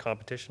that there's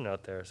competition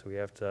out there, so we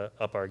have to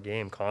up our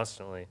game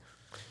constantly.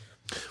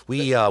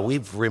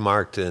 We've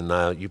remarked,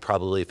 and you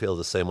probably feel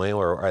the same way,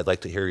 or I'd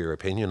like to hear your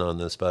opinion on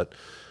this, but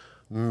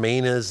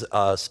Maine is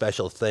a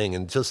special thing,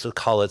 and just to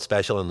call it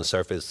special on the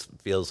surface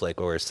feels like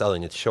we're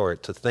selling it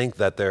short. To think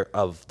that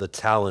of the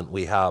talent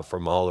we have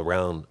from all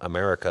around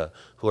America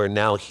who are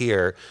now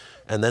here,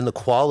 and then the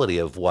quality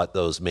of what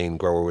those Maine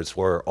growers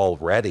were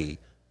already,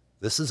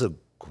 this is a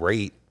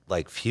great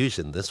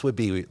fusion.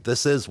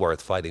 This is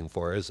worth fighting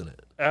for, isn't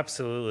it?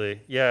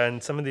 Absolutely, yeah.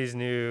 And some of these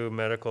new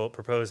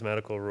proposed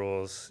medical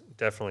rules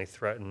definitely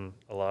threaten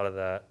a lot of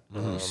that.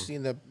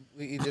 Seen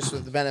just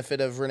with the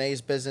benefit of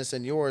Renee's business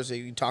and yours,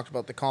 you talked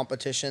about the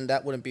competition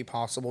that wouldn't be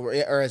possible,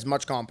 or as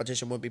much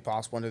competition would be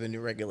possible under the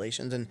new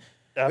regulations. And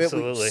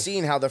Absolutely. we've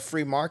seen how the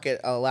free market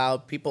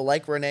allowed people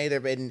like Renee,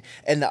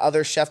 and the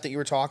other chef that you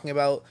were talking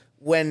about,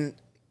 when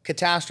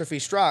catastrophe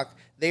struck,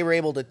 they were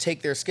able to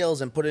take their skills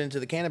and put it into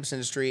the cannabis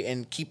industry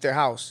and keep their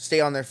house, stay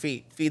on their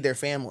feet, feed their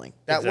family.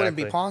 That wouldn't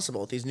be Exactly.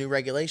 possible with these new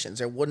regulations.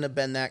 There wouldn't have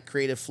been that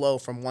creative flow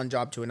from one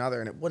job to another,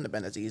 and it wouldn't have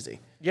been as easy.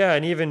 Yeah,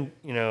 and even,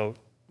 you know,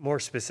 more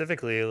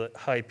specifically,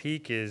 High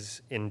Peak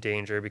is in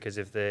danger because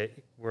if the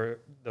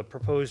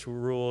proposed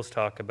rules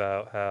talk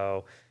about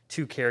how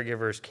two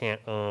caregivers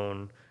can't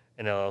own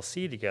an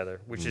LLC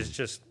together, which is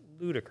just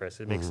ludicrous.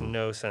 It makes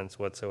no sense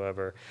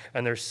whatsoever.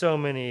 And there's so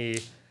many,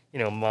 you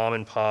know, mom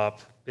and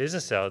pop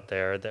business out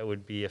there that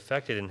would be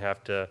affected and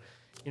have to,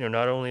 you know,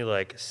 not only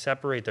like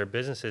separate their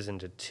businesses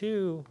into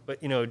two,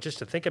 but, you know, just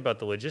to think about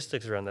the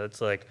logistics around that,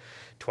 it's like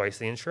twice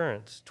the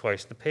insurance,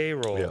 twice the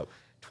payroll, Yep.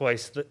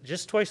 twice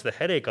the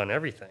headache on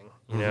everything,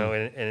 you know,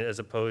 and as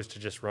opposed to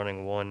just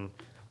running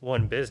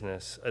one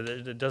business.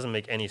 It doesn't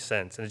make any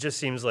sense. And it just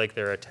seems like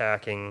they're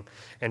attacking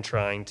and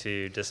trying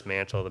to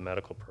dismantle the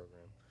medical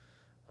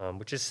program,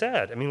 which is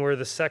sad. I mean, we're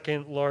the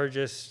second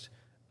largest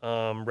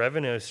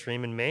revenue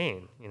stream in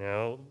Maine, you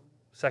know,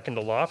 second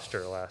to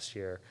lobster last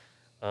year.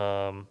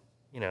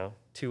 You know,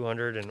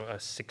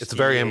 260. It's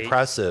very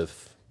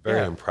impressive. Very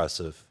Yeah.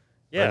 impressive.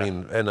 Yeah. I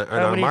mean, and How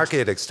our many-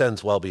 market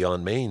extends well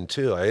beyond Maine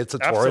too. It's a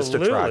tourist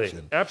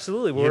attraction.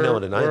 Absolutely. You know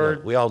it, and I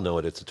know. We all know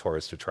it. It's a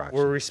tourist attraction.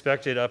 We're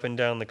respected up and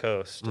down the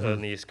coast,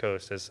 on the East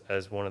Coast,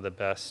 as one of the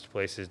best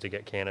places to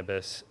get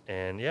cannabis.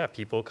 And yeah,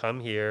 people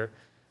come here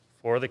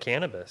for the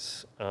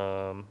cannabis.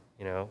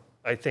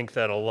 I think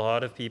that a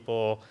lot of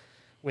people,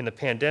 when the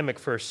pandemic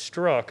first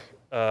struck,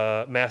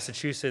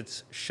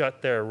 Massachusetts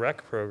shut their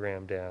rec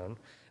program down.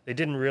 They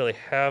didn't really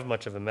have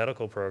much of a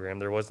medical program.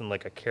 There wasn't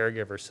like a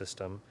caregiver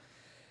system.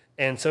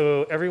 And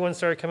so everyone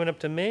started coming up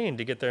to Maine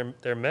to get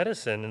their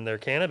medicine and their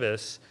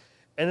cannabis.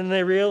 And then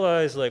they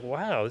realized, like,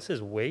 wow, this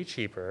is way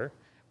cheaper,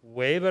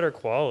 way better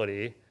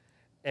quality.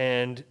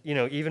 And,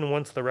 even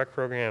once the rec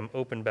program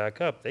opened back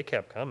up, they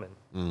kept coming.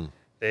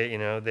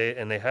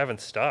 They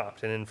haven't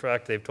stopped. And in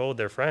fact, they've told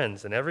their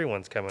friends, and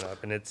everyone's coming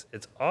up. And it's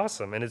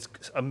awesome. And it's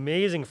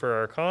amazing for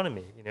our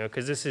economy,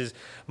 because this is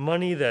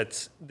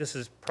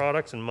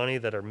products and money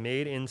that are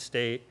made in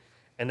state.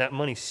 And that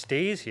money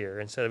stays here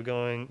instead of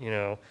going,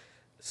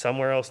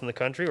 somewhere else in the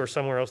country or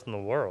somewhere else in the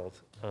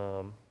world.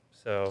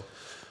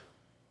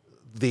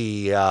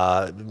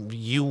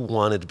 You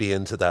wanted to be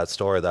into that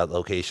store, that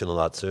location a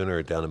lot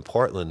sooner down in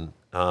Portland.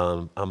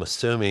 I'm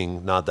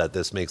assuming, not that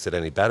this makes it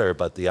any better,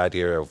 but the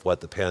idea of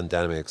what the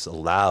pandemic's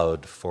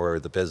allowed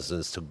for the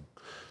business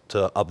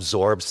to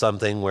absorb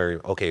something where,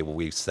 okay, well,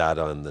 we sat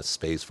on this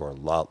space for a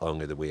lot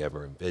longer than we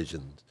ever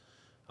envisioned.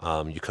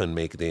 You couldn't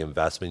make the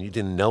investment. You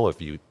didn't know if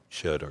you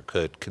should or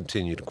could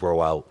continue to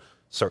grow out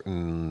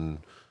certain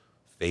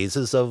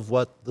phases of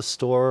what the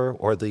store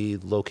or the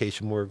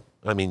location were.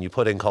 I mean, you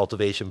put in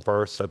cultivation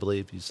first, I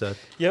believe you said.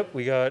 Yep,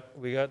 we got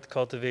the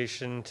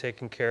cultivation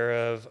taken care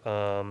of,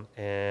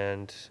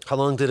 and How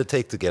long did it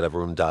take to get a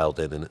room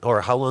dialed in,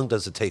 or how long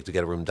does it take to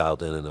get a room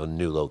dialed in a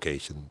new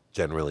location,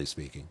 generally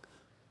speaking,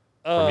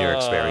 from your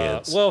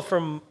experience? Well,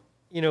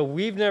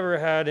 we've never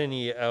had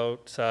any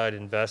outside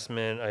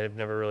investment. I have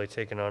never really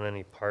taken on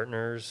any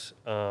partners,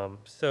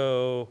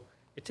 so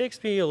it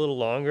takes me a little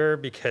longer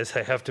because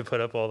I have to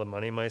put up all the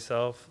money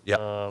myself. Yep.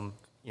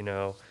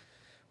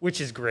 Which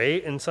is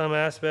great in some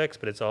aspects,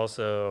 but it's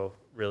also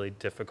really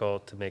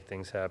difficult to make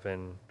things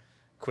happen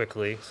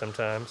quickly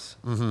sometimes.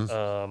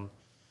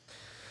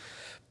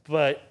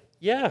 But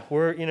yeah,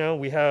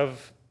 we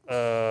have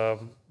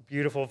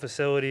beautiful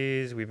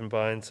facilities. We've been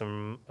buying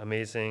some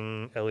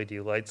amazing LED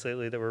lights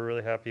lately that we're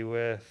really happy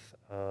with.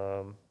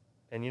 And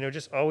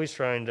just always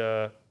trying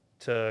to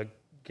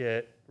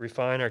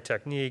refine our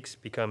techniques,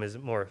 become as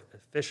more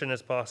efficient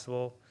as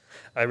possible.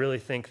 I really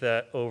think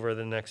that over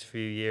the next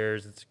few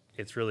years,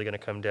 it's really going to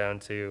come down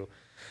to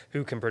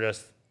who can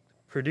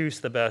produce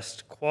the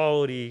best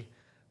quality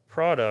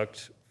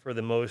product for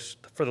the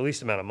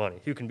least amount of money.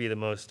 Who can be the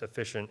most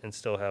efficient and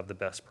still have the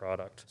best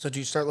product. So do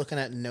you start looking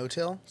at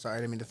no-till? Sorry, I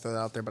didn't mean to throw that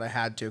out there, but I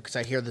had to because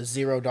I hear the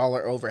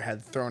 $0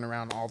 overhead thrown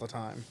around all the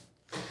time.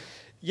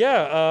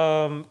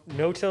 Yeah,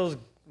 no-till.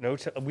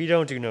 We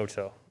don't do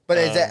no-till. But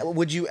is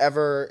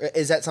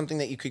that something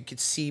that you could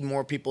see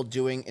more people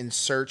doing in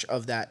search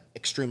of that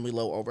extremely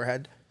low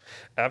overhead?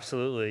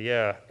 Absolutely,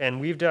 yeah. And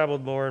we've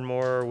dabbled more and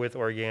more with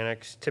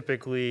organics.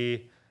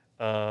 Typically,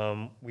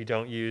 we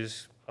don't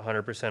use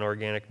 100%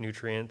 organic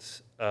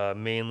nutrients,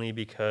 mainly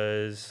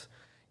because,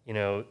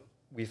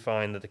 we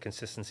find that the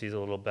consistency is a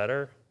little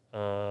better,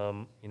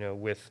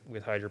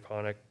 with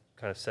hydroponic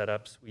kind of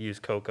setups. We use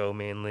cocoa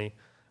mainly.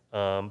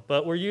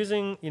 But we're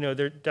using,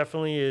 there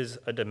definitely is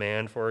a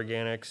demand for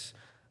organics,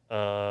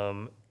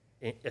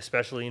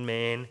 especially in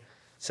Maine.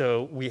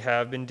 So we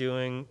have been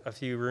doing a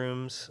few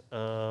rooms,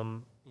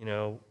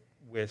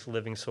 with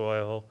living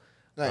soil,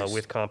 Nice.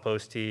 with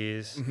compost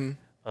teas.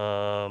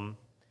 And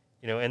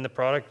the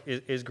product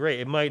is great.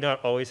 It might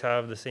not always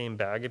have the same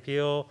bag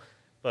appeal,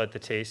 but the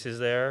taste is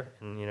there.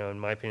 And, in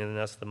my opinion,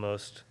 that's the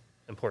most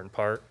important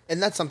part.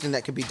 And that's something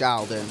that could be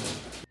dialed in.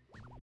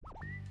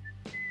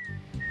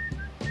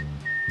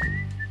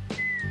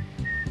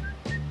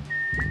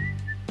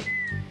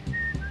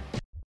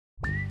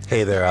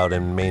 Hey there out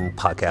in Maine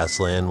podcast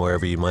land,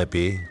 wherever you might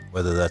be,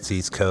 whether that's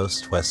East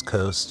Coast, West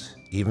Coast,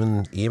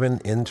 even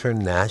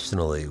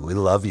internationally. We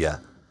love you.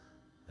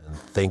 And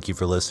thank you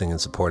for listening and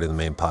supporting the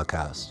Maine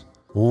podcast.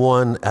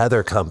 One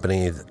other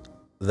company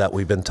that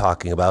we've been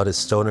talking about is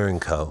Stoner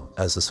 & Co.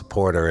 as a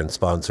supporter and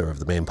sponsor of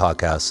the Maine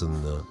podcast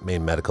and the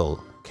Maine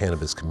medical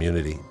cannabis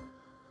community.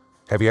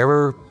 Have you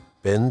ever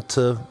been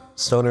to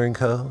Stoner &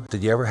 Co.?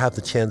 Did you ever have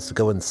the chance to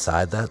go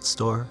inside that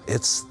store?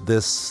 It's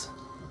this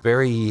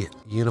very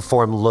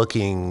uniform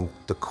looking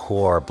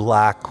decor,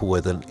 black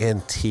with an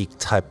antique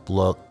type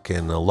look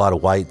and a lot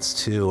of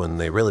whites too, and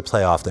they really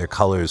play off their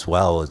colors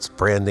well. It's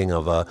branding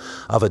of a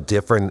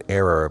different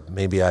era,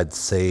 maybe I'd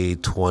say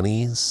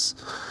 20s.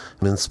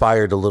 I'm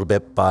inspired a little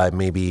bit by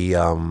maybe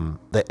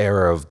the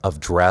era of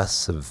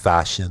dress and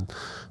fashion.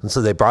 And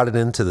so they brought it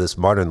into this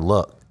modern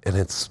look, and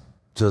it's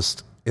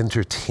just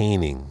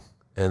entertaining.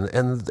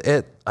 And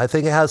I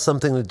think it has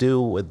something to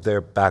do with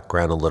their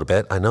background a little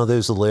bit. I know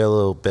there's a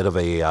little bit of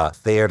a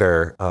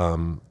theater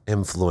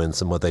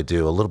influence in what they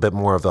do, a little bit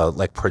more of a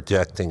like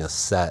projecting a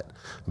set,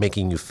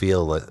 making you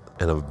feel it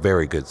in a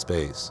very good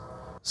space.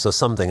 So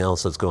something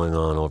else that's going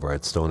on over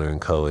at Stoner &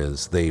 Co.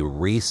 is they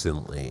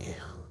recently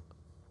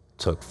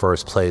took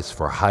first place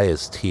for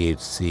highest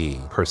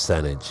THC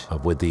percentage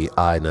with the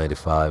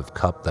I-95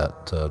 Cup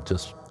that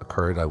just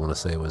occurred. I want to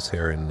say it was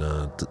here in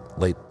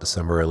late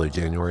December, early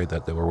January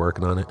that they were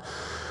working on it.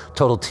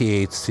 Total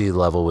THC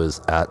level was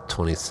at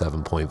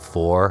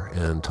 27.4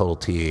 and total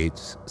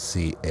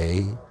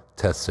THCA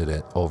tested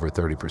at over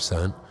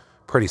 30%.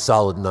 Pretty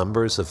solid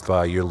numbers. If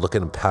you're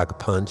looking to pack a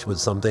punch with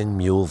something,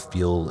 Mule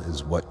Fuel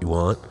is what you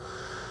want.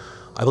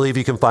 I believe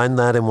you can find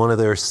that in one of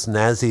their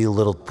snazzy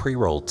little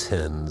pre-roll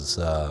tins.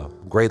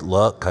 Great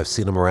look. I've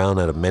seen them around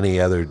at many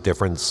other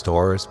different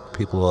stores.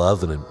 People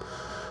love them.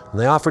 And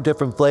they offer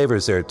different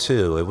flavors there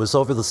too. It was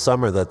over the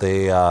summer that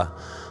they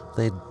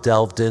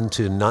delved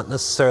into not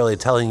necessarily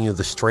telling you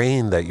the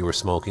strain that you were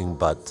smoking,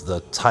 but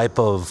the type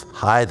of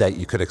high that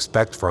you could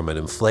expect from it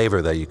and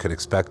flavor that you could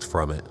expect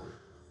from it.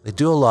 They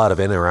do a lot of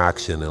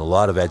interaction and a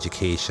lot of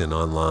education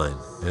online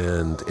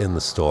and in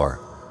the store.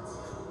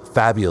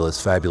 Fabulous,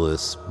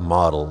 fabulous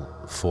model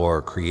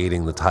for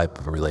creating the type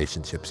of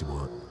relationships you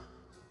want.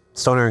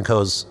 Stoner &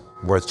 Co.'s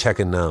worth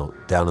checking out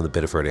down in the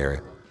Biddeford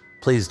area.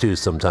 Please do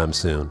sometime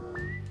soon.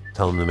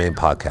 Tell them the main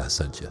podcast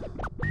sent you.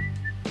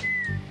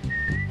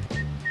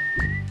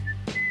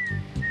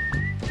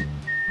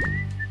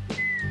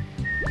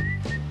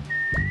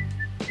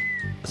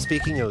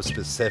 Speaking of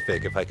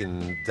specific, if I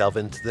can delve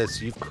into this,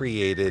 you've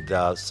created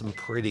some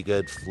pretty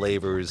good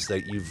flavors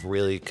that you've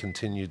really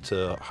continued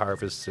to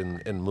harvest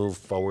and move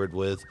forward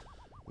with.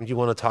 Do you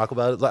want to talk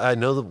about it? I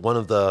know that one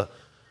of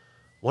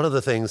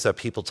the things that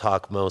people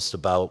talk most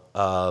about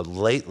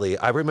lately,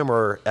 I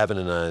remember Evan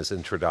and I's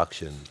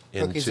introduction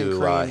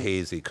into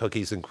hazy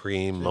cookies and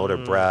cream,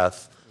 Motor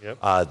Breath. Yep.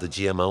 The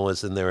GMO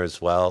was in there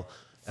as well.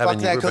 Fuck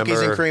Evan, that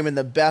cookies and cream in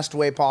the best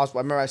way possible.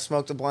 I remember I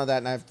smoked a blunt of that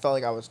and I felt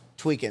like I was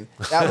tweaking.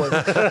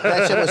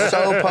 That shit was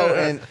so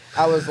potent.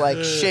 I was like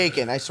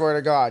shaking. I swear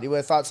to God, you would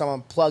have thought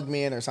someone plugged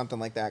me in or something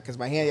like that. Because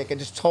my hand, I could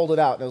just hold it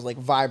out and it was like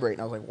vibrating.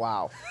 I was like,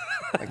 wow.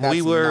 Like, that's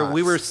we were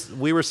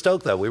nuts.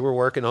 stoked though. We were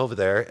working over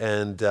there,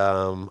 and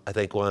I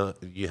think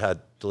you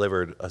had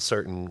delivered a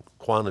certain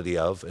quantity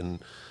of,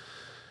 and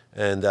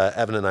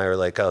Evan and I were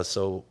like, oh,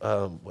 so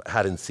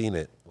hadn't seen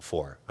it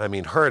before. I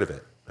mean, heard of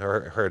it.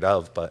 Heard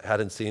of, but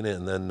hadn't seen it,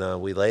 and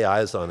then we lay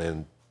eyes on it.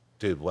 And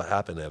dude, what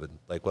happened, Evan?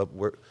 Like,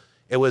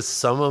 it was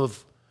some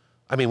of.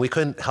 I mean, we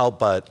couldn't help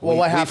but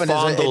what happened we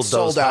fondled is it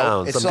sold those out.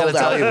 pounds. I'm going to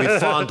tell you, we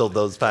fondled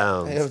those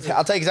pounds.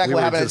 I'll tell you exactly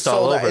what happened. It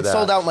sold out. It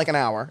sold out in like an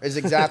hour. Is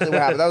exactly what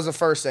happened. That was the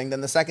first thing.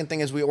 Then the second thing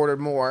is we ordered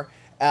more,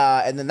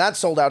 and then that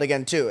sold out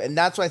again too. And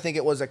that's what I think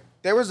it was.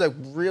 There was a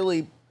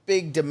really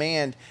big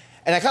demand.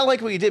 And I kind of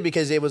liked what you did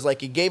because it was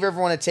like you gave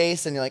everyone a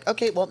taste, and you're like,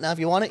 okay, well, now if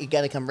you want it, you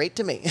got to come right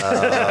to me. Was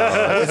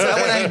that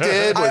what you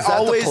did? Was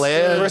that the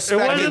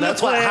plan? I mean,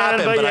 that's what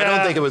happened, but I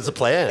don't think it was the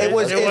plan.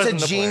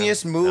 It's a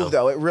genius move,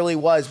 though. It really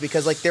was,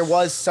 because like there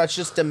was such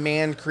this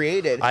demand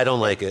created. I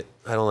don't like it.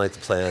 I don't like the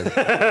plan.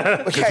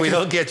 If we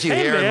don't get you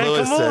here in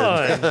Lewiston.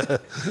 Come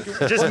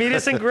on. Just meet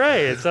us in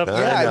Gray. It's up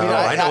there.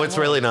 I know it's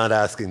really not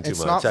asking too much.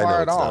 It's not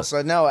far at all.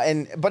 So no,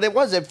 but it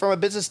was from a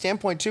business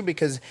standpoint too,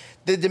 because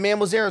the demand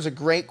was there. It was a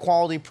great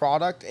quality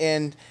product,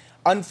 and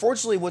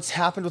unfortunately, what's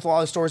happened with a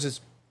lot of stores is,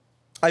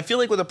 I feel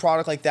like with a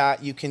product like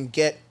that, you can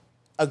get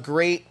a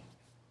great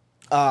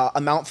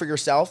amount for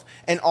yourself,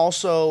 and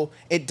also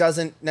it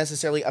doesn't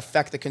necessarily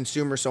affect the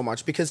consumer so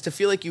much, because to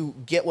feel like you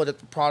get what the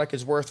product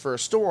is worth for a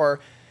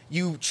store,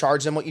 you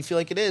charge them what you feel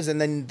like it is,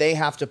 and then they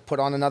have to put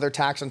on another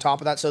tax on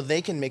top of that so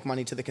they can make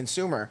money to the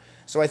consumer.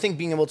 So I think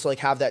being able to like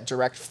have that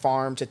direct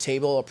farm to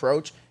table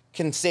approach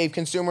can save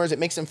consumers. It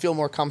makes them feel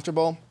more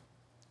comfortable,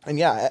 and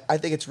yeah, I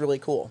think it's really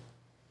cool.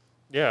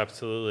 Yeah,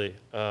 absolutely.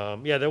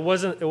 It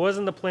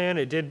wasn't the plan.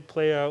 It did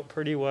play out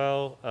pretty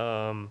well.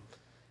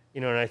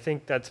 And I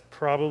think that's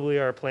probably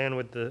our plan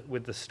with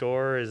the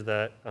store, is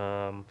that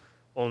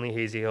only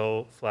Hazy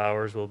Hill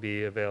flowers will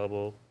be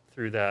available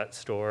through that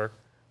store.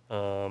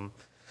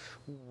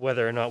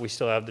 Whether or not we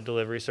still have the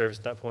delivery service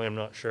at that point, I'm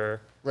not sure.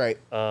 Right.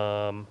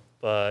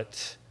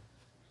 But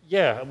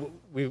yeah,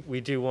 we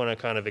do want to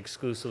kind of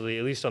exclusively,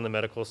 at least on the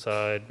medical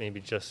side,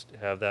 maybe just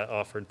have that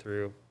offered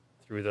through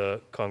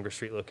the Congress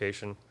Street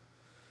location.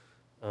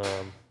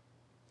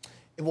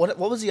 What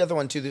was the other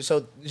one too?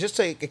 So just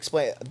to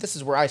explain, this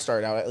is where I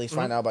started out, at least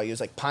find out about you.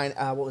 It's like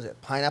what was it?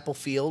 Pineapple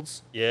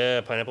Fields?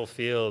 Yeah, Pineapple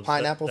Fields.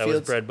 That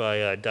was bred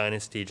by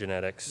Dynasty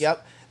Genetics.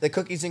 Yep. The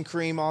cookies and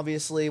cream,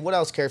 obviously. What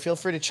else, Carrie? Feel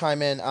free to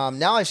chime in.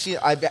 Now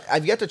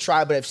I've yet to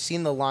try, but I've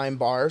seen the lime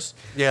bars.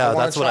 Yeah,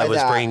 that's what I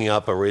was bringing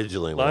up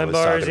originally when I was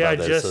talking about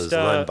this.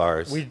 Lime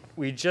bars.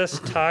 We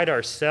just tied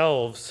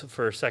ourselves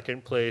for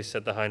second place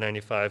at the High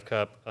 95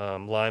 Cup.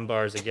 Lime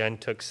bars again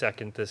took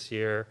second this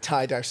year.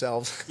 Tied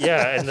ourselves.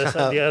 Yeah, and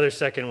the other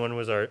second one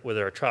was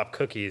our Trop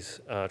cookies.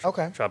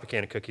 Okay.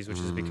 Tropicana cookies, which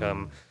has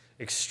become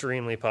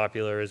extremely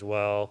popular as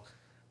well.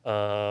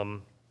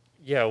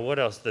 Yeah, what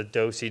else? The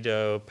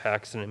Do-Si-Do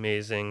packs an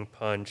amazing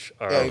punch.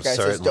 Are, Yeah, you guys,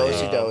 this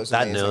Do-Si-Do is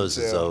that amazing, nose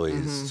is too.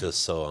 always just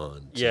so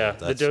on. So yeah, the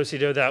that's-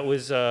 Do-Si-Do, that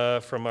was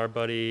from our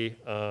buddy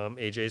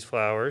AJ's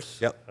Flowers.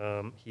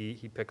 Yep.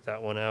 He picked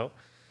that one out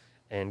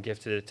and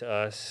gifted it to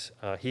us.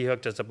 He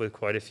hooked us up with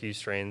quite a few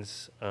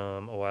strains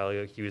a while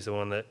ago. He was the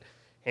one that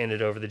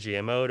handed over the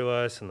GMO to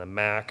us and the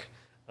Mac.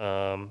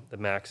 The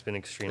Mac's been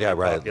extremely Yeah,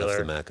 right. popular. Left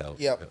the Mac out.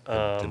 Yep.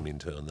 I didn't mean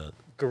to on that.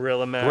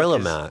 Gorilla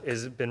Mac,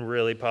 has been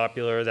really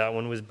popular. That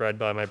one was bred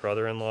by my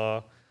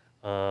brother-in-law.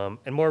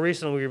 And more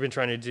recently, we've been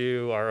trying to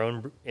do our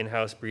own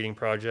in-house breeding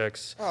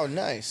projects. Oh,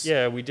 nice.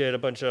 Yeah, we did a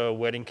bunch of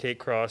wedding cake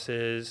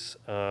crosses.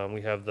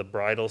 We have the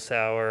bridal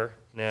sour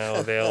now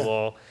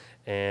available,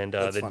 and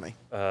That's funny.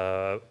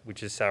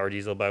 which is sour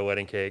diesel by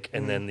Wedding Cake,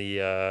 and then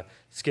the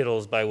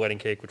Skittles by Wedding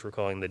Cake, which we're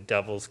calling the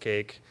Devil's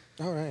Cake.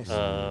 Oh, nice.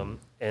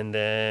 And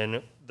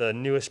then the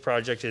newest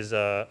project is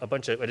I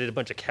did a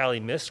bunch of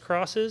Cali Mist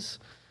crosses,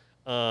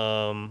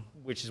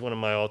 which is one of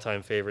my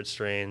all-time favorite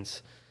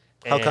strains.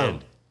 How come?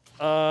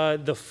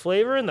 The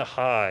flavor and the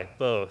high,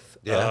 both.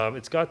 Yeah.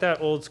 It's got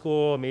that old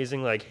school,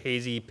 amazing like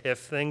hazy piff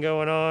thing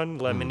going on,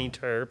 lemony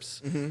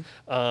terps.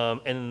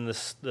 And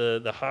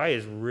the high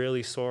is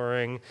really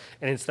soaring,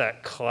 and it's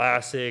that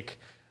classic,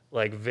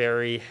 like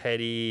very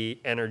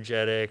heady,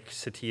 energetic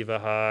sativa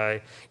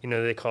high. You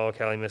know, they call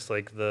Cali Mist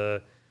like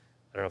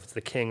I don't know if it's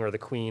the king or the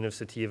queen of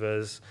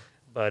sativas,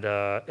 but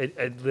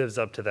it lives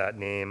up to that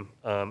name,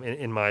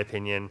 in my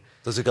opinion.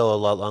 Does it go a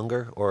lot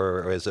longer,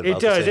 or is it? It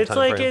about does. The same It's time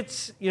like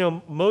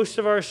frame? most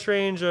of our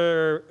strains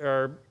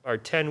are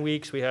 10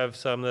 weeks. We have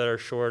some that are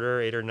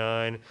shorter, 8 or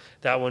 9.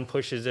 That one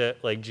pushes it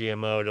like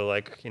GMO to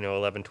like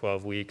 11,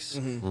 12 weeks.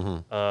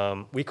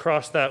 We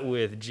crossed that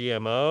with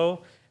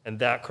GMO, and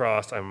that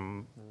cross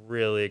I'm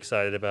really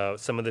excited about.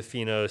 Some of the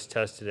phenos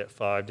tested at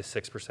 5 to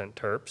 6%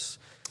 terps,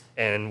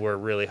 and we're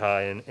really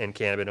high in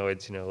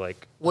cannabinoids.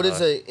 What is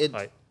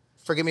high.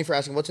 Forgive me for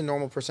asking, what's a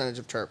normal percentage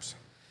of terps?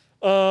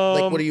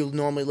 Like, what are you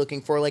normally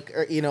looking for? Like,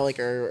 or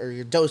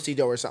your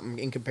Do-Si-Do or something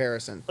in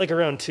comparison? Like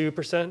around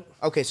 2%.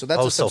 Okay, so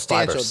that's a so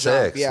 5 or substantial 6.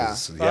 jump. Yeah.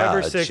 Is, 5 or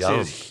a 6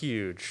 jump. is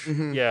huge.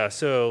 Yeah,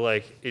 so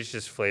like it's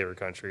just flavor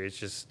country. It's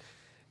just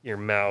your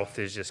mouth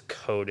is just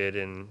coated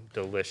in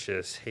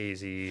delicious,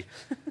 hazy.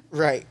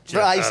 Right.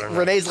 I don't know.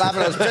 Renee's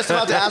laughing. I was just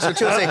about to ask her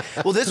too. And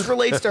say, well, this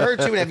relates to her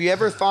too. And have you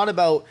ever thought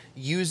about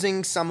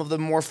using some of the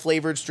more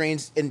flavored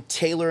strains and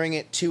tailoring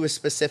it to a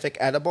specific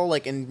edible,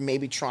 like, and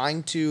maybe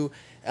trying to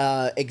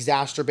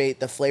exacerbate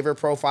the flavor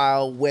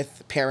profile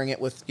with pairing it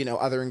with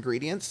other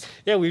ingredients?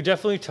 Yeah, we've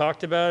definitely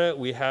talked about it.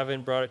 We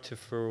haven't brought it to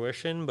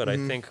fruition, but I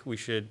think we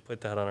should put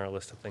that on our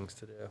list of things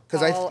to do.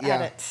 Because I'll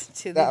add it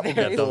to That the would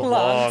be very The long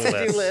long to-do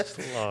list.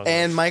 list. Long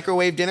And list.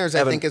 microwave dinners, I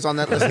Evan. think, is on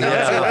that list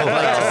now too. I'd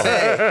like to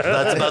say.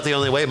 That's about the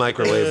only way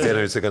microwave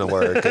dinners are going to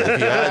work. If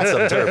you had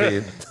some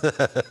terpene.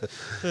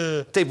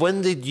 Dave,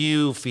 when did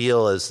you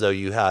feel as though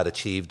you had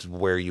achieved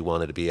where you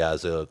wanted to be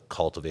as a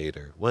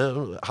cultivator?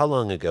 How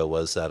long ago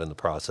was that in the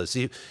process?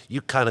 You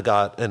kind of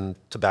got, and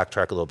to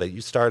backtrack a little bit, you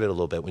started a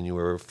little bit when you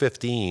were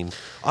 15.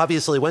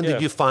 Obviously, when Yeah.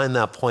 did you find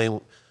that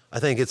point? I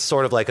think it's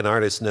sort of like an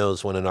artist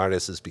knows when an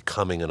artist is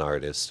becoming an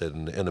artist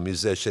and a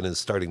musician is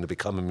starting to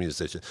become a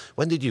musician.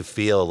 When did you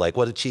feel like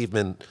what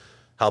achievement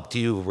helped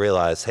you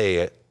realize,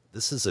 hey,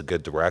 this is a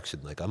good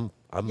direction? Like I'm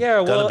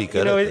gonna be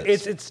good at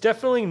this. it's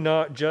definitely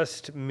not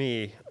just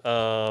me.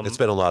 It's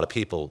been a lot of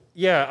people.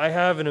 Yeah, I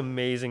have an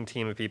amazing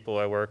team of people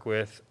I work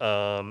with.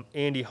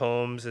 Andy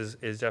Holmes is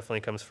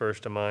definitely comes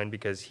first to mind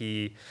because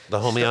The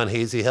homie on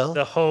Hazy Hill?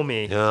 the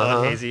homie Uh-huh.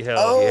 on Hazy Hill.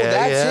 Oh, Yeah,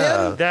 that's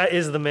yeah. him? That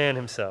is the man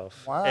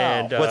himself. Wow.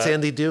 And, What's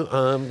Andy do?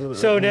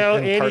 So now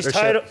in Andy's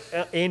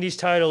partnership?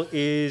 title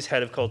is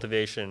head of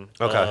cultivation.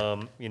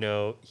 Okay.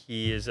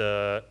 He is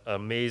a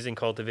amazing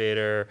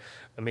cultivator,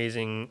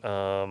 amazing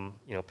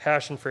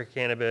passion for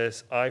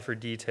cannabis, eye for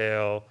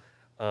detail.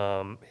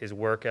 His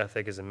work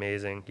ethic is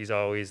amazing. He's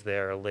always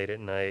there late at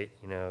night,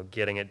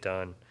 getting it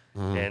done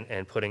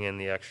and putting in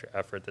the extra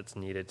effort that's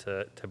needed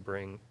to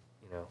bring,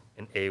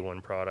 an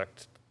A1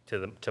 product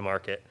to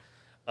market.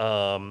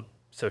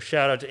 So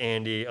shout out to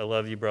Andy. I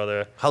love you,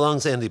 brother. How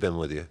long's Andy been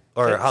with you?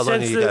 Or how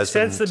long have you guys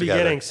since been the together?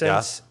 beginning?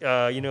 Yeah?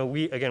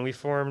 Since we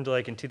formed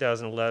like in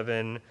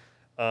 2011.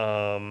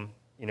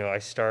 I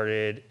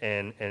started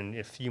and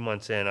a few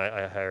months in,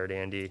 I hired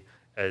Andy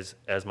as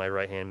my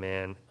right hand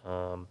man.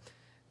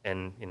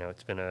 And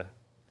it's been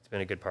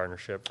a good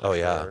partnership. for Oh,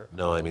 yeah. sure.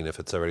 No, I mean, if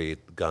it's already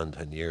gone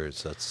 10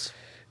 years, that's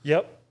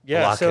Yep. a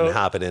Yeah. lot So can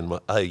happen in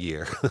a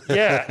year.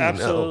 yeah, know?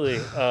 absolutely.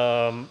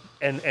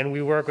 And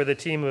we work with a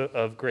team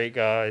of great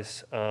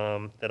guys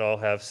that all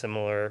have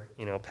similar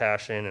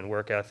passion and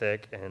work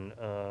ethic and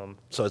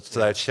So it's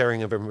that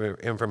sharing of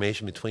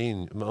information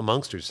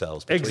amongst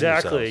yourselves. between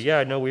exactly. yourselves.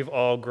 Yeah. No, we've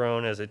all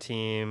grown as a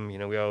team.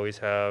 We always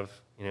have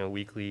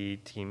weekly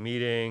team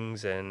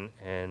meetings and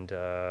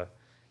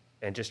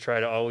just try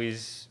to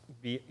always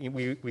be.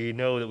 We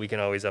know that we can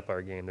always up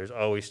our game. There's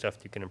always stuff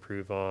you can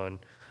improve on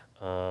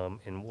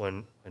in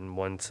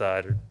one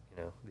side or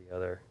the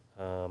other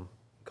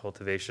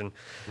cultivation.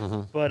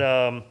 Mm-hmm.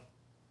 But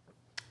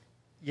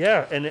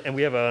Yeah, and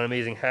we have an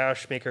amazing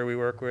hash maker we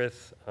work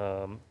with.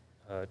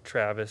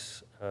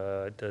 Travis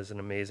does an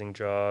amazing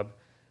job.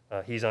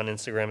 He's on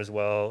Instagram as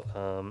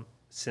well.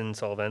 Sin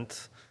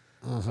Solvent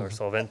or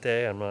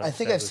Solvente. I'm not. I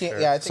think exactly I've seen. sure.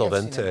 Yeah, I think I've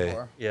seen it Solvente.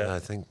 before. Yeah. I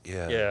think,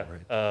 yeah. Yeah.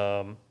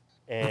 Right.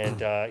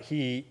 And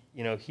he,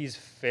 he's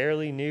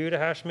fairly new to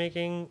hash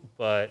making,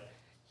 but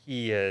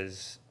he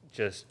has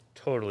just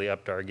totally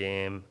upped our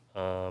game.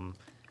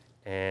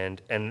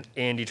 And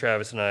Andy,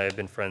 Travis, and I have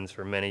been friends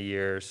for many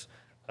years.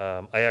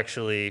 I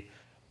actually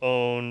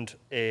owned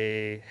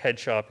a head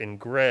shop in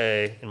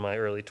Gray in my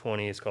early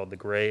 20s called the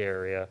Gray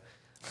Area.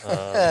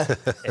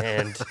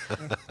 And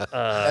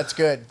That's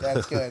good.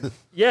 That's good.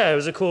 yeah, it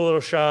was a cool little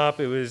shop.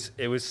 It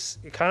was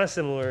kind of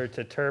similar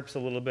to Terps a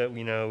little bit.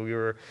 We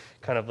were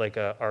kind of like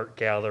a art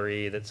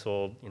gallery that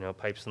sold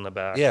pipes in the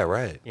back. Yeah,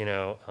 right.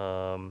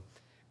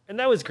 And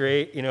that was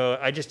great.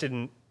 I just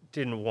didn't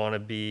want to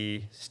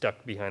be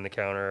stuck behind the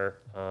counter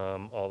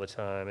all the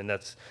time, and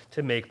that's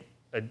to make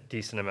a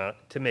decent amount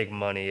to make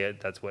money.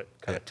 That's what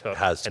kind of took. It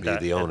has to at be, that-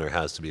 the at- owner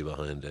has to be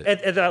behind it.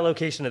 At that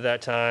location at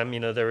that time,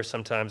 there were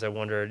some times I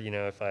wondered,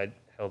 if I'd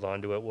held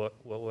on to it, what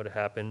would have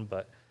happened.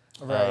 But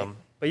Right.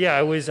 but yeah,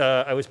 I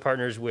was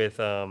partners with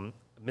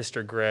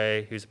Mr.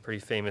 Gray, who's a pretty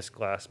famous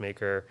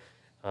glassmaker.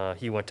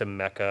 He went to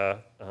Mecca,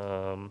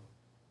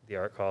 the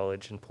art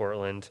college in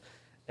Portland,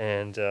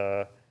 and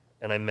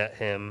I met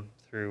him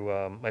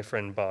through my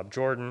friend Bob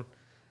Jordan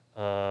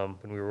when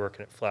we were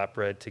working at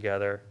Flatbread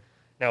together.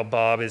 Now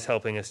Bob is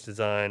helping us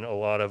design a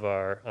lot of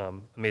our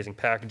amazing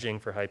packaging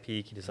for High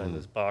Peak. He designed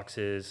those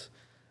boxes.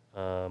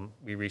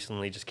 We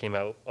recently just came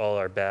out. All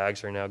our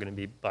bags are now going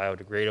to be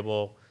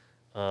biodegradable,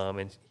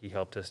 and he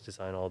helped us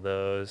design all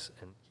those.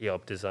 And he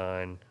helped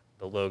design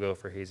the logo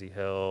for Hazy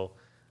Hill.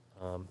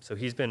 So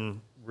he's been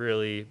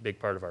really big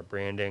part of our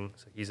branding.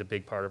 So he's a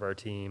big part of our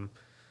team.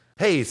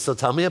 Hey, so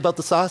tell me about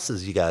the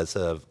sauces you guys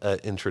have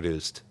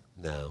introduced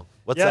now.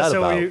 What's Yeah, that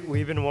so about?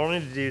 we've been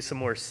wanting to do some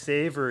more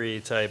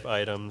savory type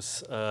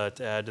items to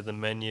add to the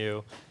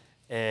menu.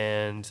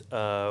 And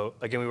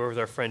again, we work with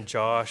our friend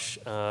Josh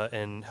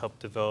and helped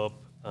develop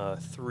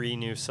 3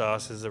 new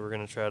sauces that we're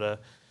going to try to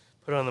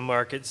put on the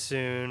market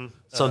soon.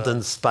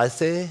 Something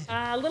spicy?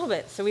 A little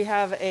bit. So we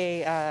have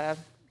a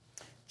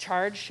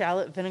charred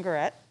shallot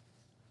vinaigrette,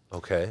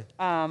 Okay.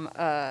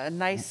 a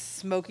nice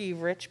smoky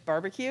rich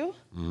barbecue.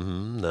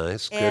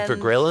 Nice. Good for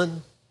And-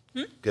 grilling?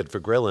 Good for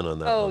grilling on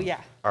that Oh, one.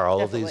 yeah, Are all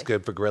of these definitely.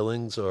 good for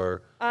grillings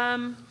or?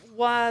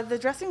 Well, the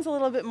dressing's a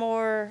little bit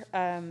more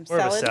More of a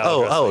salad.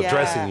 salad. Oh, Yeah.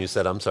 dressing you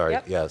said. I'm sorry.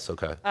 Yep. Yes,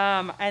 okay.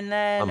 And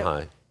then I'm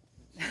high.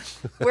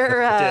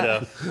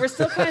 Ditto. we're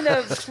still kind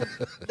of,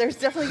 there's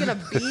definitely going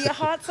to be a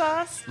hot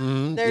sauce.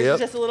 There's yep.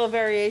 just a little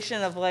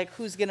variation of like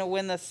who's going to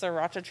win the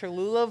Sriracha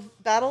Cholula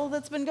battle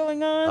that's been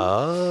going on.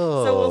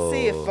 Oh. So we'll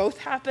see if both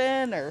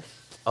happen or.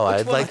 Oh,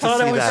 I'd one like to thought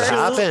see it was that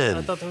Cholula. I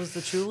happen. thought that was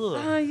the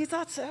Cholula. You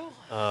thought so?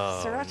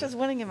 Sriracha's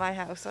winning in my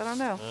house. I don't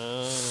know.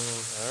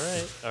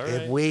 All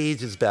It right.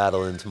 wages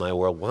battle into my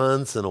world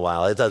once in a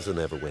while. It doesn't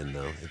ever win,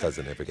 though. It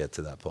doesn't ever get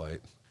to that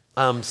point.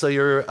 So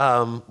you're,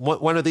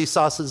 when are these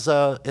sauces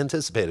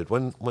anticipated?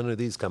 When are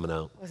these coming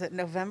out? Was it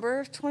November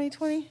of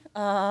 2020?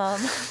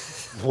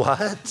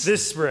 What?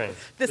 This spring.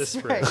 This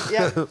spring.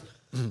 Yeah. That's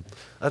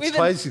we've been-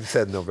 twice you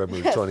said November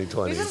of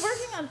 2020. We've been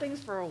working on things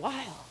for a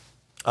while.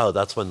 Oh,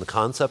 that's when the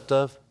concept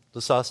of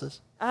the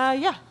sauces? Yeah.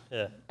 Yeah.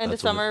 End of That's when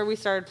summer, we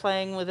started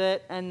playing with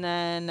it, and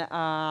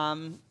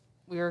then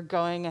we were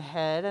going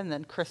ahead, and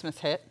then Christmas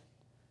hit.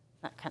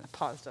 That kind of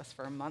paused us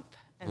for a month,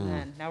 and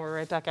then now we're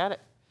right back at it.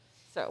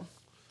 So,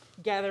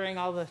 gathering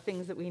all the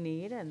things that we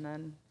need, and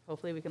then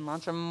hopefully we can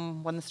launch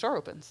them when the store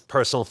opens.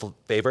 Personal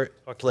favorite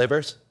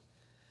flavors?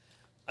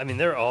 I mean,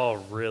 they're all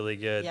really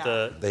good.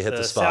 Yeah. They hit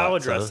the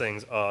salad spots, huh?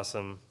 dressing's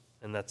awesome,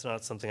 and that's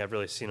not something I've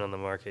really seen on the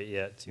market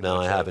yet. Too No,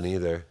 much I of. haven't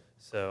either.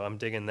 So I'm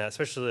digging that,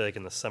 especially like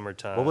in the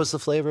summertime. What was the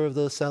flavor of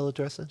the salad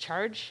dressing?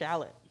 Charred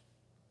shallot.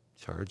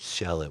 Charred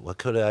shallot. What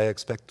could I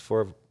expect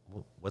for,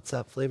 what's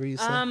that flavor you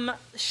said?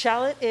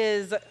 Shallot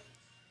is,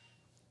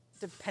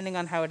 depending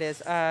on how it is,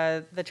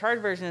 the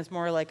charred version is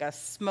more like a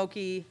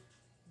smoky,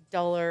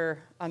 duller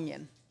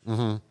onion.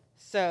 Mm-hmm.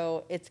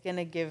 So it's going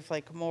to give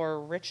like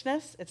more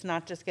richness. It's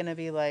not just going to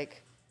be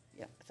like,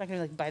 it's not going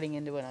to be like biting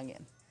into an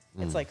onion.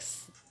 It's like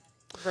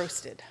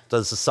roasted.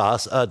 Does the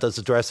sauce, does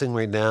the dressing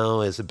right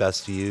now, is it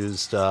best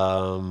used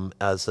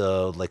as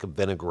a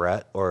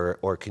vinaigrette,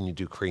 or can you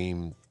do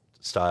cream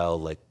style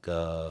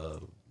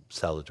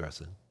salad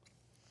dressing?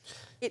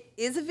 It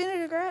is a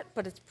vinaigrette,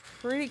 but it's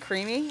pretty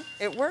creamy.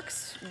 It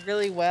works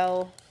really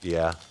well.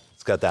 Yeah,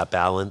 it's got that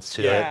balance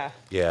to Yeah. it.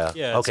 Yeah.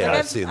 Yeah, it's Okay, got-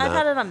 I've seen I've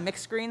that. had it on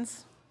mixed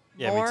greens.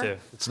 Yeah, more. me too.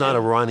 It's not a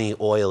runny,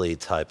 oily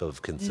type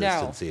of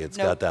consistency. It's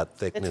no. got that It's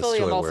thickness fully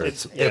to it where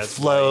emulsified. it It's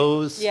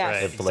flows. Yes.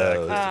 Right, It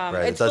flows. exactly.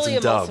 Right. It it's fully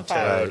doesn't dump.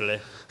 emulsified.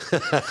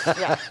 Right.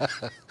 Totally. Yeah.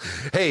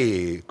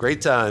 Hey,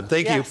 great time.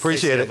 Thank you. Yes.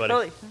 Appreciate Thanks, it.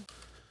 buddy. Totally.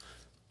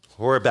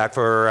 We're back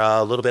for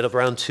a little bit of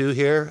round 2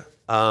 here.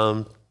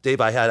 Dave,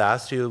 I had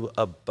asked you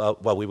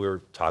about, well, we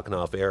were talking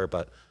off air,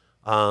 but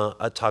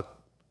I talked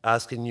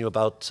asking you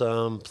about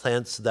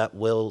plants that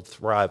will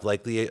thrive,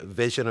 like the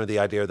vision or the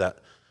idea that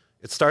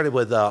it started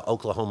with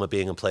Oklahoma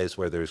being a place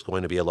where there's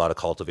going to be a lot of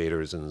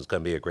cultivators and it's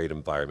going to be a great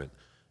environment.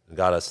 It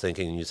got us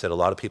thinking. You said a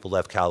lot of people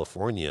left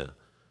California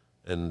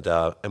and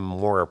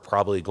more are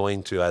probably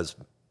going to, as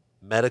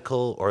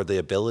medical or the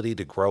ability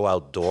to grow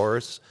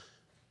outdoors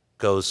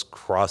goes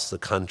across the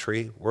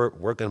country. We're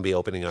going to be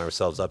opening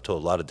ourselves up to a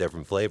lot of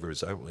different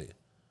flavors, aren't we?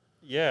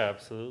 Yeah,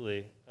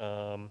 absolutely.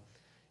 In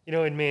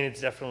Maine,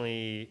 it's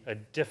definitely a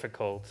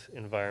difficult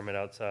environment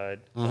outside.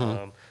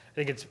 I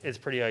think it's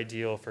pretty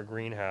ideal for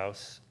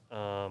greenhouse.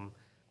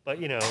 But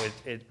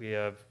we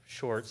have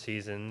short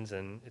seasons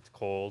and it's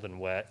cold and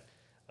wet.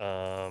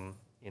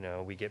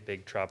 We get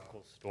big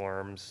tropical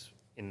storms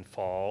in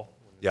fall.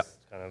 When it's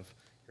kind of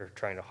you're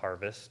trying to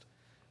harvest.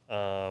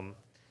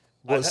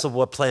 So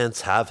what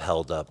plants have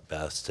held up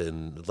best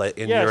you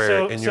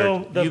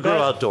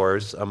grow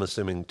outdoors, I'm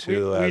assuming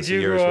too. We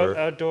do grow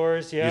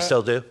outdoors. Yeah, you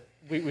still do.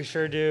 We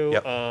sure do.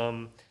 Yep.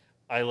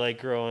 I like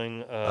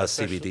growing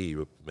CBD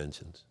you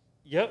mentioned.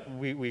 Yep,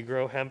 we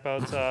grow hemp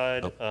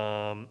outside,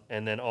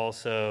 and then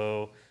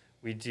also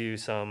we do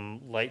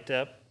some light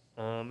dep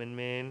in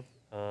Maine.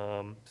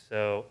 And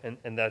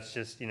that's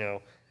just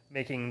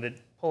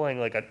pulling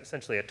like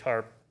essentially a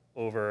tarp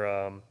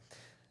over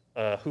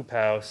a hoop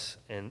house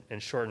and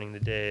shortening the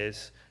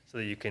days so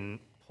that you can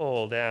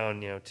pull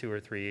down 2 or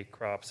 3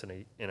 crops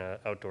in a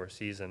outdoor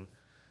season,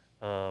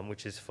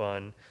 which is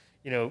fun.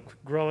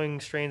 Growing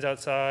strains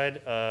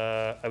outside,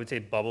 I would say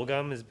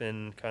bubblegum has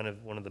been kind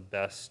of one of the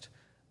best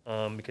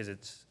because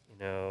it's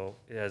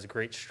it has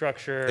great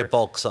structure. It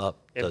bulks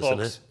up, doesn't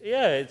it?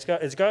 Yeah,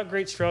 it's got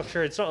great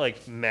structure. It's not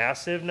like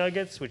massive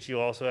nuggets, which you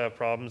also have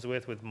problems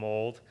with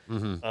mold.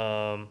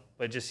 But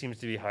it just seems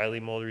to be highly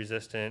mold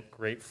resistant,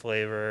 great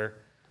flavor,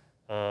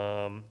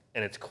 and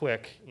it's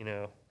quick.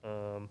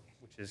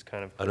 Which is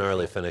kind of an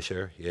early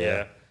finisher.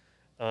 Yeah.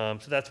 So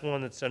that's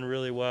one that's done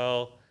really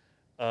well.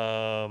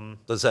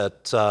 Does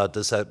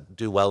that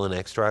do well in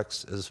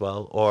extracts as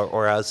well,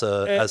 or as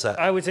a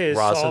I would say as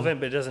rosin?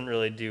 solvent, but it doesn't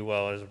really do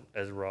well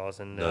as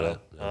rosin. No.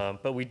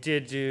 But we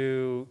did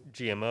do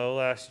GMO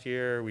last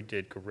year. We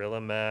did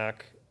Gorilla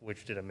Mac,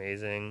 which did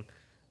amazing.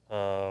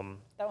 That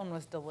one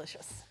was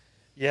delicious.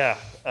 Yeah.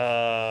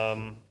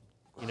 I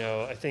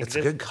think it's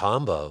a good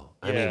combo.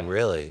 Yeah. I mean,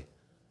 really.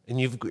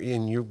 And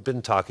you've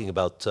been talking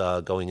about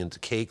going into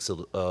cakes a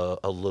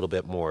little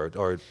bit more,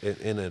 or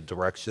in a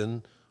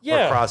direction.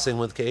 Yeah. Or crossing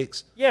with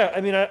cakes? Yeah, I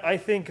mean, I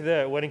think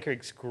that wedding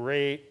cake's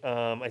great.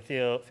 I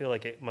feel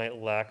like it might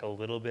lack a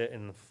little bit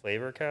in the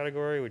flavor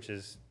category, which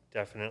is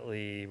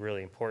definitely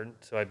really important.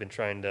 So I've been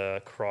trying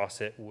to cross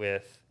it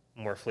with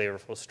more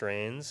flavorful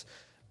strains.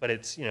 But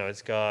it's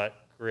got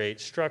great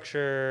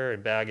structure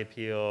and bag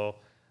appeal,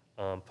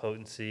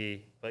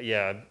 potency. But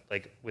yeah,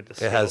 like with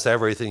the it has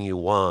everything you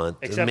want.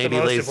 Except and maybe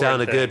the most lays down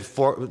a good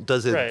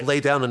does it Right. lay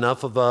down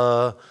enough of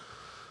a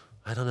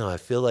I don't know. I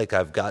feel like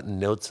I've gotten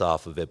notes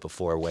off of it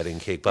before wedding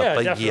cake, but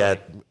definitely,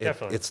 yet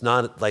definitely. it's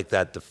not like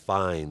that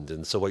defined.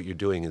 And so what you're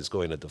doing is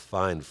going to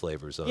define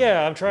flavors on.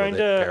 Yeah, I'm trying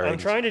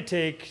pairings. to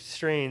take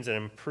strains and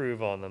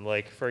improve on them.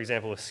 Like for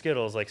example, with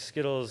Skittles,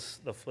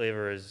 the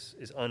flavor is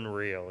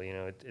unreal.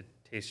 It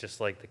tastes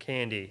just like the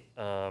candy,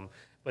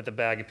 but the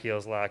bag appeal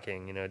is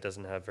lacking. It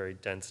doesn't have very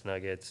dense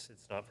nuggets.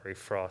 It's not very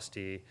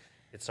frosty.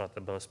 It's not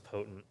the most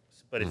potent.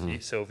 But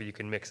if you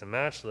can mix and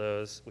match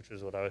those, which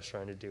is what I was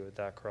trying to do with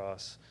that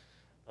cross.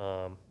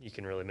 You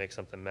can really make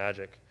something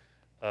magic.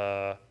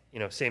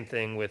 Same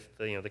thing with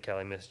the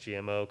Cali Mist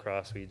GMO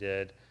cross we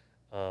did.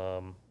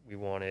 We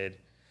wanted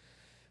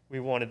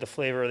the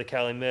flavor of the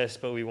Cali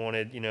Mist, but we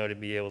wanted to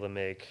be able to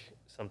make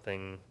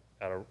something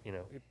out of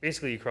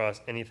basically you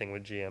cross anything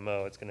with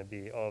GMO, it's going to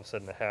be all of a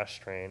sudden a hash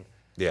strain.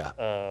 Yeah.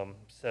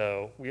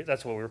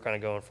 That's what we were kind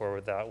of going for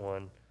with that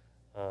one.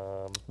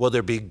 Will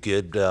there be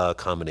good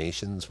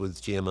combinations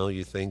with GMO?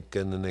 You think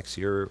in the next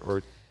year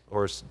or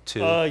two?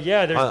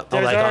 Yeah, there's like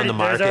already, on the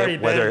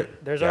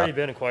market, there's already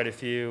been quite a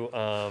few.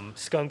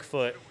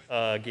 Skunkfoot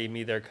gave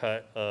me their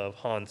cut of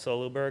Han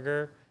Solo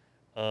Burger,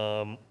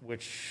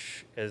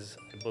 which is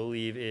I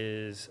believe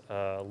is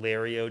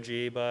Larry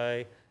OG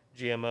by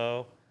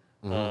GMO,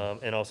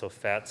 and also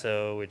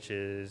Fatso, which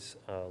is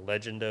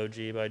Legend OG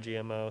by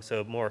GMO.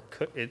 So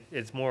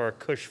it's more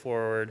Kush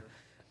forward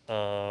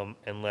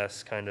and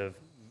less kind of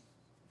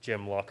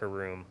gym locker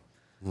room,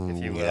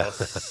 if you will, yeah.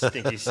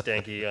 stinky,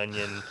 stanky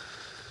onion.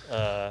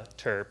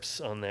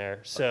 Terps on there.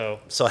 So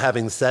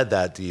having said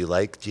that, do you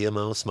like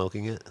GMO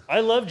smoking it?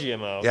 I love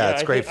GMO. Yeah,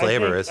 it's great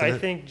flavor, isn't it? I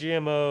think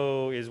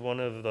GMO is one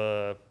of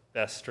the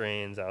best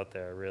strains out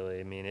there,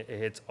 really. I mean, it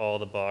hits all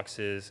the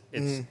boxes.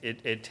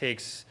 It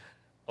takes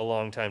a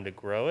long time to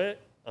grow it.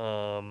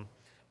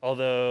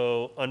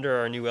 Although under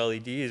our new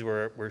LEDs,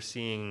 we're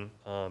seeing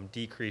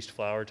decreased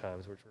flower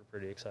times, which we're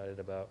pretty excited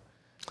about.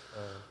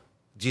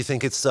 Do you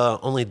think it's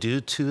only due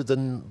to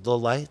the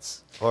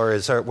lights, or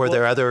were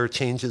there other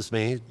changes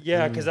made?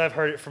 Yeah, because I've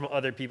heard it from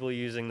other people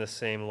using the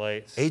same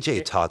lights.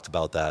 AJ talked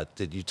about that.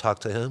 Did you talk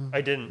to him?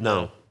 I didn't.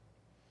 No.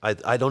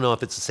 I don't know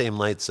if it's the same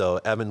light. So,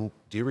 Evan,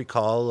 do you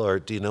recall or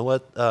do you know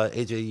what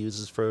AJ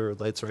uses for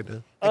lights right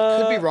now?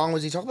 I could be wrong.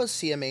 Was he talking about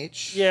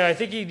CMH? Yeah, I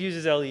think he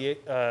uses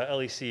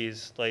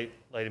LECs, light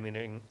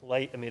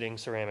emitting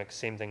ceramics.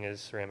 Same thing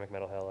as ceramic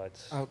metal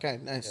halides. Okay,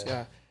 nice.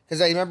 Yeah. Because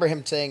I remember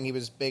him saying he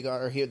was big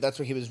on, that's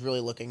what he was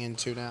really looking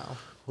into now.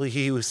 Well,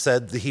 he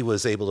said that he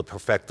was able to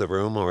perfect the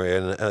room or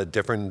in a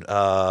different,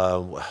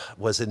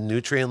 was it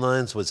nutrient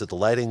lines? Was it the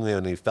lighting?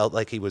 And he felt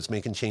like he was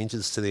making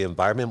changes to the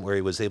environment where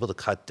he was able to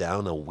cut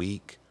down a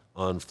week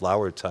on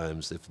flower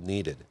times if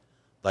needed.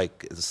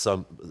 Like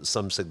some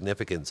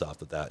significance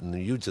off of that. And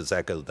you just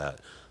echoed that.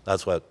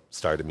 That's what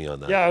started me on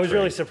that. Yeah, I was train.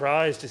 really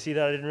surprised to see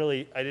that. I didn't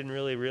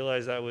really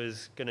realize that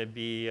was going to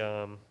be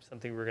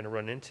something we were going to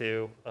run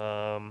into.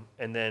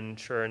 And then,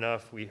 sure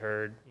enough, we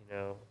heard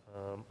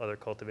other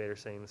cultivators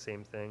saying the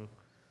same thing.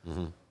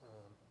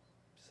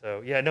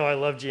 So yeah, no, I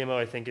love GMO.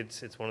 I think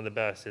it's one of the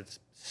best. It's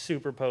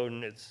super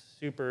potent. It's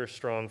super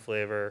strong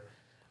flavor.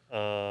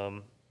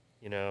 And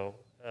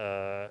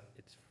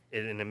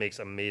it makes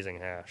amazing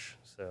hash.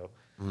 So.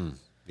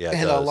 Yeah, it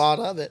And does. a lot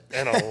of it.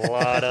 And a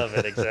lot of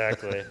it,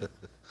 exactly.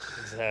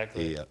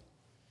 Exactly.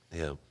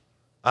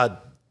 Yeah.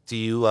 Do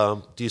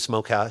you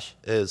smoke hash?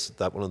 Is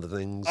that one of the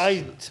things?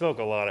 I smoke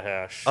a lot of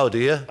hash. Oh, do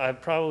you? I'm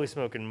probably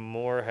smoking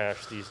more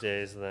hash these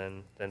days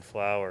than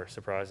flower,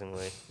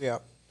 surprisingly. Yeah.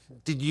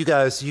 Did you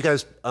guys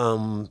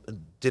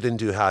didn't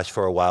do hash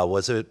for a while?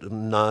 Was it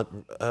not?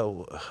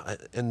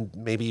 And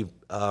maybe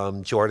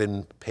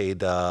Jordan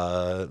paid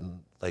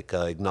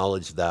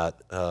acknowledged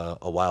that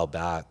a while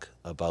back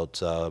about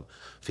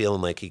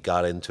feeling like he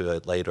got into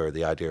it later.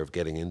 The idea of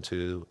getting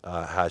into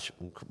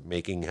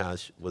making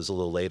hash was a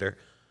little later.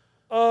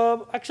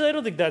 Actually, I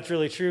don't think that's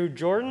really true.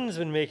 Jordan's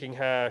been making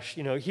hash.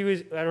 I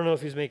don't know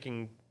if he was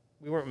making.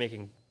 We weren't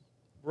making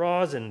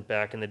rosin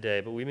back in the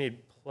day, but we made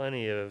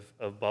plenty of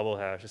bubble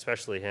hash,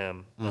 especially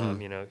him.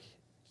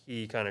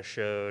 He kind of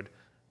showed,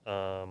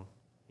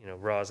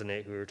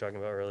 Rosinate, who we were talking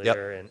about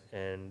earlier,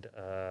 and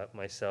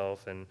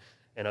myself and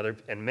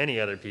many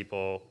other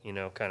people,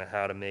 kind of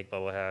how to make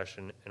bubble hash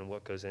and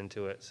what goes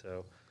into it.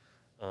 So,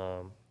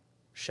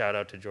 shout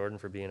out to Jordan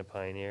for being a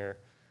pioneer.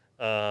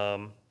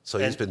 So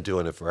he's been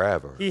doing it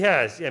forever. He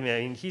has. I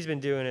mean, he's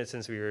been doing it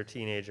since we were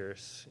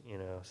teenagers,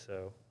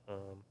 So,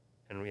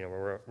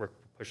 we're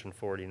pushing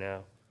 40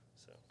 now.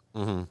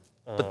 So,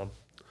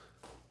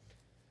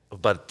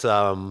 But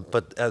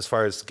as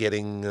far as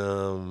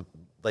getting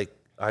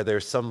are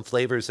there some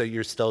flavors that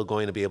you're still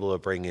going to be able to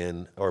bring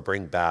in or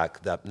bring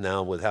back that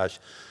now with hash?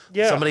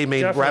 Yeah, somebody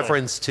made definitely.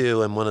 reference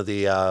to in one of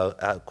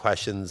the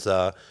questions,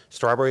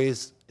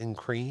 strawberries and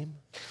cream.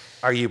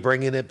 Are you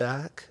bringing it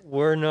back?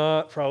 We're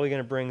not probably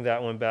going to bring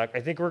that one back.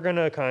 I think we're going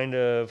to kind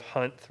of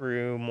hunt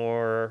through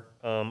more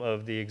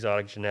of the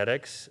exotic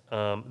genetics.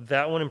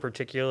 That one in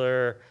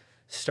particular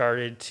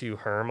started to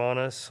herm on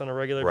us on a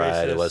regular basis.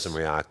 Right, it wasn't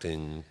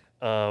reacting.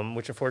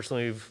 Which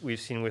unfortunately we've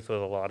seen with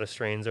a lot of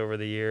strains over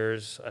the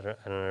years. I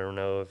don't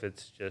know if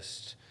it's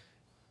just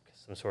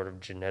some sort of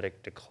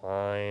genetic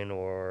decline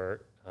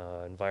or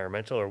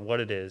environmental or what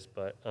it is,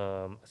 but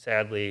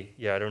sadly,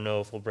 I don't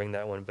know if we'll bring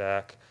that one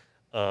back.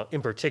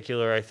 In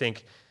particular, I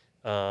think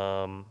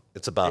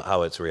It's about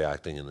how it's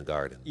reacting in the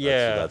garden.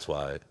 That's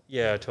why.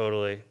 Yeah,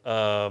 totally.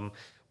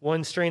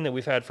 One strain that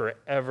we've had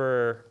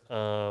forever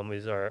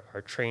is our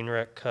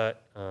Trainwreck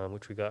cut,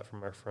 which we got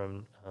from our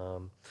friend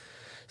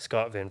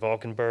Scott Van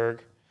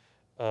Valkenburg,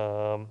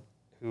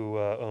 who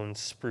owns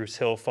Spruce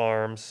Hill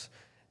Farms.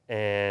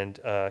 And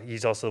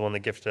he's also the one that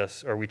gifted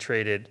us, or we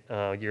traded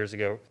years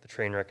ago, the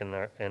Trainwreck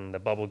and the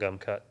bubblegum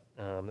cut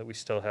that we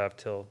still have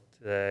till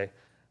today.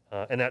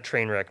 And that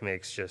Trainwreck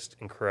makes just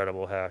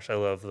incredible hash. I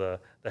love the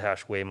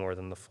hash way more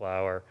than the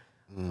flour.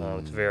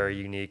 It's very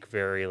unique,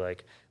 very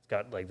it's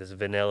got this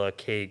vanilla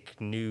cake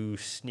new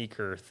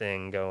sneaker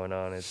thing going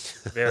on.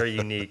 It's very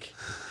unique.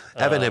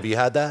 Evan, have you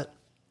had that?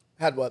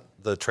 Had what?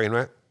 The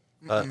Trainwreck?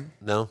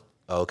 No?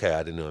 Oh, okay,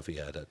 I didn't know if he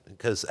had it.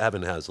 Because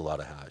Evan has a lot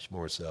of hash,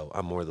 more so.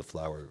 I'm more the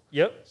flour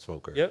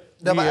smoker.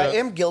 Yep. No, but I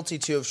am guilty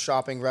too of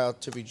shopping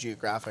relatively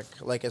geographic,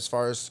 as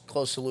far as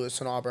close to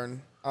Lewis and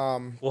Auburn.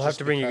 We'll have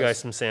to bring you guys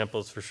some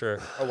samples for sure.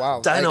 Oh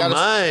wow! Dynamite!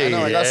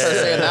 I gotta start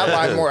saying that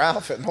line more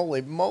often.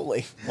 Holy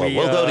moly! Well,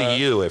 we'll go to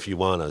you if you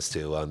want us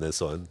to on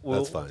this one.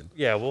 That's fine.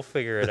 Yeah, we'll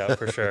figure it out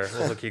for sure.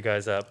 We'll hook you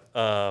guys up.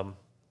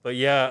 But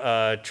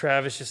yeah,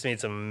 Travis just made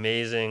some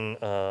amazing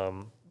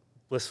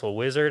Blissful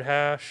Wizard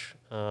hash.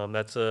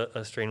 That's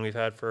a strain we've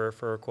had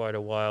for quite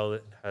a while.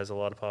 It has a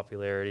lot of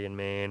popularity in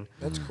Maine.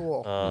 That's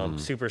cool.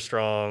 Super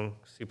strong,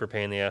 super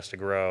pain in the ass to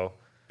grow.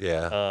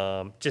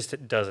 Yeah. Just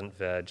it doesn't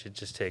veg. It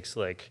just takes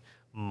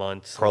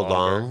months. Prolonged?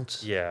 Longer.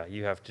 Yeah,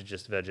 you have to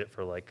just veg it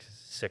for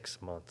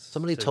 6 months.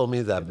 Somebody told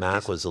me that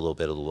Mac was a little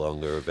bit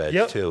longer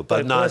veg too,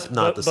 but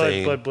not the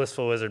same. But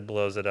Blissful Wizard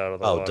blows it out of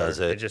the water. Oh, does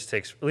it? It just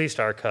takes, at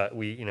least our cut,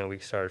 we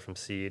started from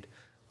seed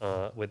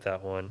with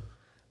that one.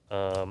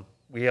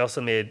 We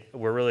also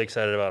we're really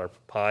excited about our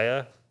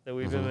papaya that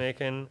we've been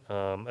making.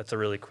 That's a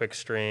really quick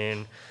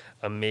strain,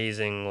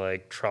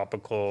 amazing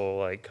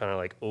tropical, kind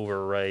of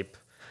overripe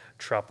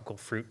tropical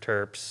fruit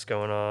terps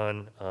going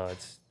on.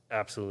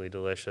 absolutely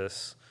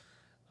delicious.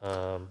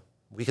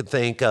 We could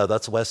thank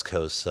that's West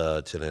Coast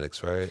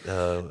genetics, right?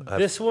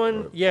 This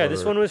one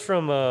was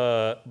from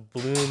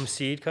Bloom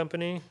Seed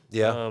Company.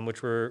 Yeah.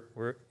 Which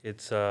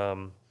it's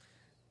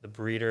the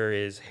breeder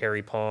is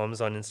Harry Palms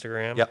on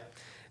Instagram.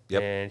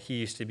 Yep. And he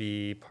used to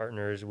be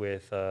partners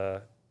with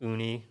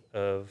Uni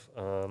of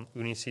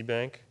Uni Seed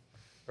Bank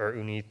or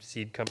Uni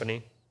Seed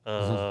Company.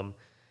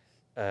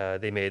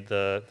 They made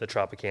the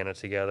Tropicana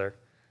together.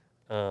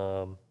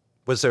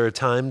 Was there a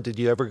time? Did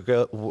you ever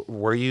go?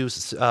 Were you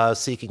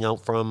seeking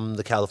out from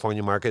the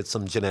California market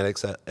some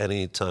genetics at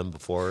any time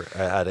before?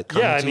 Had it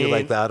come to you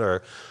like that,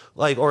 or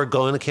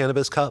going to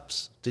Cannabis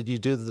Cups? Did you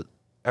do the?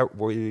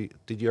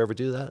 Did you ever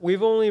do that?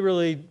 We've only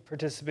really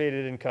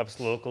participated in cups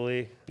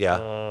locally.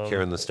 Yeah,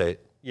 here in the state.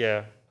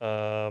 Yeah.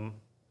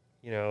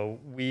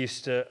 We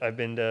used to. I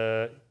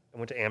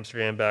went to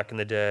Amsterdam back in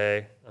the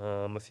day.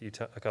 A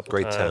couple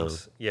Great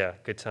times. town. Yeah,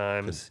 good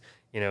times.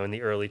 In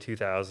the early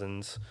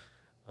 2000s,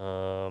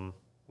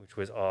 which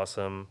was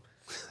awesome.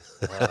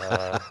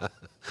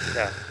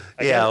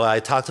 I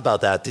talked about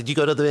that. Did you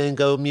go to the Van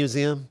Gogh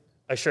Museum?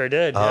 I sure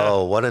did.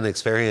 Oh, what an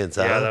experience!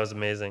 Yeah, huh? that was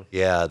amazing.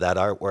 Yeah, that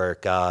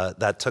artwork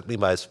that took me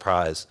by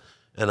surprise,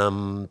 and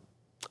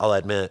I'll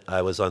admit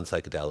I was on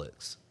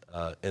psychedelics,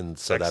 and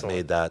so that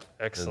made that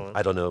excellent.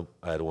 I don't know.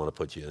 I don't want to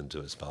put you into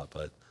a spot,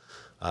 but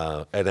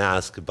and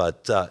ask,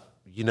 but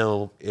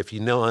if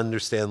you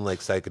understand like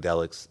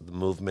psychedelics, the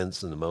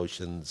movements and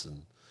emotions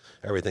and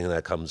everything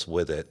that comes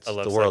with it, I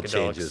love the world psychedelics.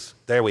 Changes.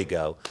 There we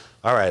go.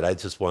 All right, I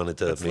just wanted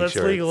to make Let's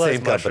sure. legalize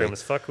Same company.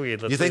 mushrooms. Fuck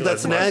weed. Let's You think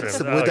legalize that's next?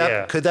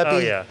 mushrooms. Could that be? Oh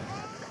yeah.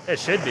 It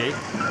should be.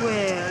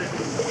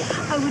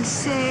 Well, I would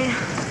say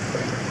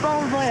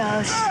bon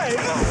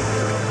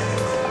voyage.